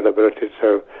was availability,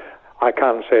 so I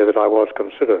can say that I was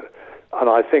considered. And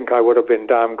I think I would have been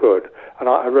damn good. And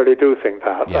I really do think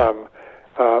that. Yeah.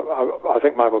 I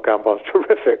think Michael Gambon's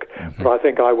terrific, but I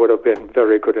think I would have been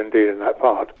very good indeed in that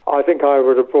part. I think I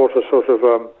would have brought a sort of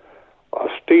a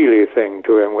steely thing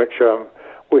to him, which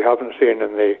we haven't seen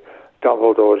in the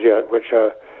Dumbledores yet, which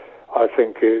I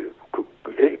think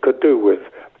he could do with.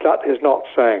 That is not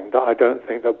saying that I don't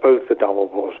think that both the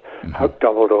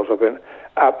Dumbledores have been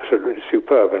absolutely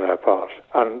superb in their parts,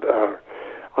 and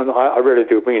I really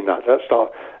do mean that. That's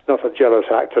not a jealous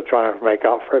actor trying to make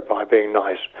up for it by being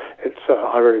nice. It's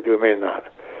I really do mean that.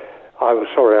 I was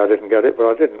sorry I didn't get it, but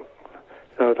I didn't.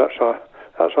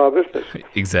 That's our business.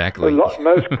 Exactly. A lot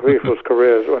of people's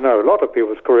careers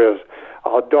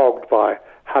are dogged by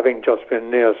having just been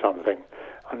near something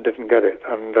and didn't get it.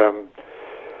 And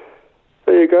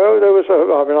there you go. There was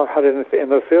I've had in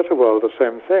the theatre world the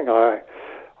same thing.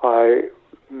 I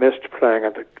missed playing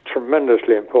a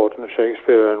tremendously important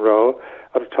Shakespearean role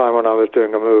at a time when I was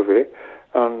doing a movie,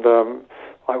 and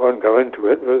I won't go into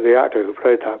it, but the actor who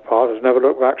played that part has never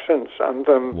looked back since. And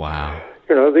wow.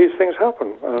 These things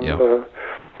happen. And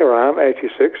here I am,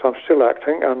 86, I'm still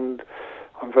acting, and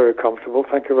I'm very comfortable.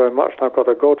 Thank you very much. I've got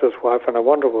a gorgeous wife and a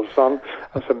wonderful son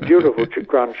and some beautiful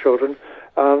grandchildren,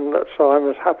 and so I'm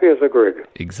as happy as a grig.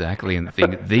 Exactly, and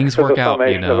things work out,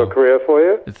 of a career for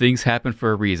you. Things happen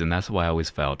for a reason. That's why I always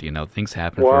felt, things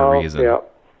happen for a reason. Yeah.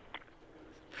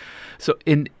 So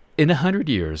in 100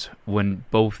 years, when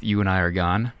both you and I are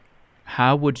gone,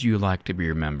 how would you like to be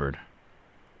remembered?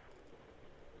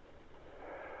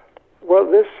 Well,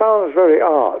 this sounds very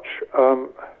arch.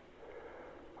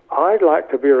 I'd like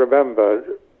to be remembered,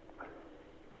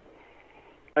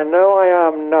 I know I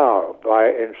am now,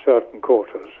 in certain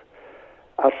quarters,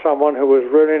 as someone who was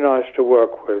really nice to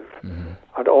work with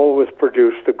and always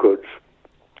produced the goods.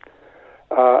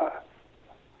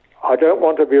 I don't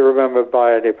want to be remembered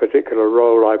by any particular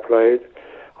role I played.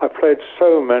 I played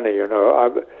so many,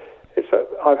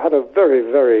 I've had a very,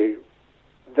 very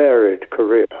varied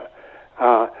career,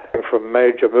 from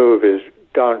major movies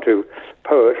down to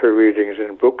poetry readings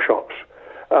in bookshops.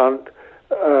 And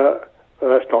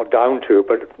that's not down to,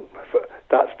 but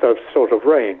that's the sort of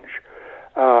range.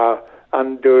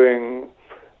 And doing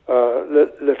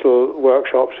little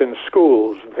workshops in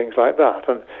schools and things like that,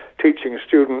 and teaching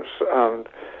students and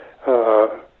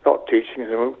not teaching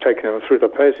them, taking them through the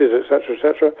paces, etc.,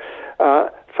 etc.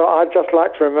 So I'd just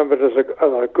like to remember it as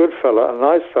a good fella, a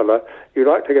nice fella you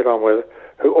like to get on with,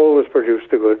 who always produced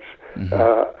the goods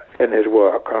in his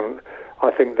work. And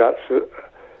I think that's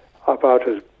about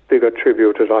as big a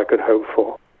tribute as I could hope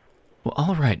for. Well,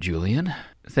 all right, Julian.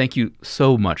 Thank you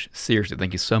so much. Seriously,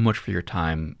 thank you so much for your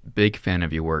time. Big fan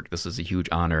of your work. This is a huge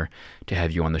honor to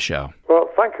have you on the show. Well,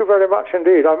 thank you very much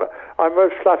indeed. I'm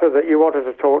most flattered that you wanted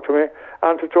to talk to me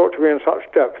and to talk to me in such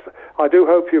depth. I do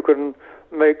hope you can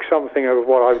make something of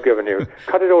what I've given you.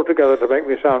 Cut it all together to make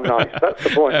me sound nice. That's the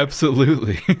point.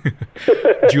 Absolutely.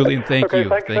 Julian, thank you.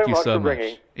 Thank you so much.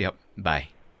 Ringing. Yep. Bye.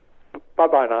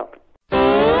 Bye-bye now.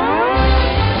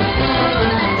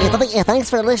 Thanks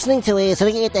for listening to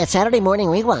Saturday Morning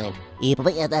Rewind.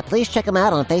 Please check them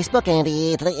out on Facebook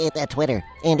and Twitter.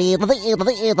 And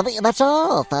that's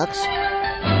all, folks.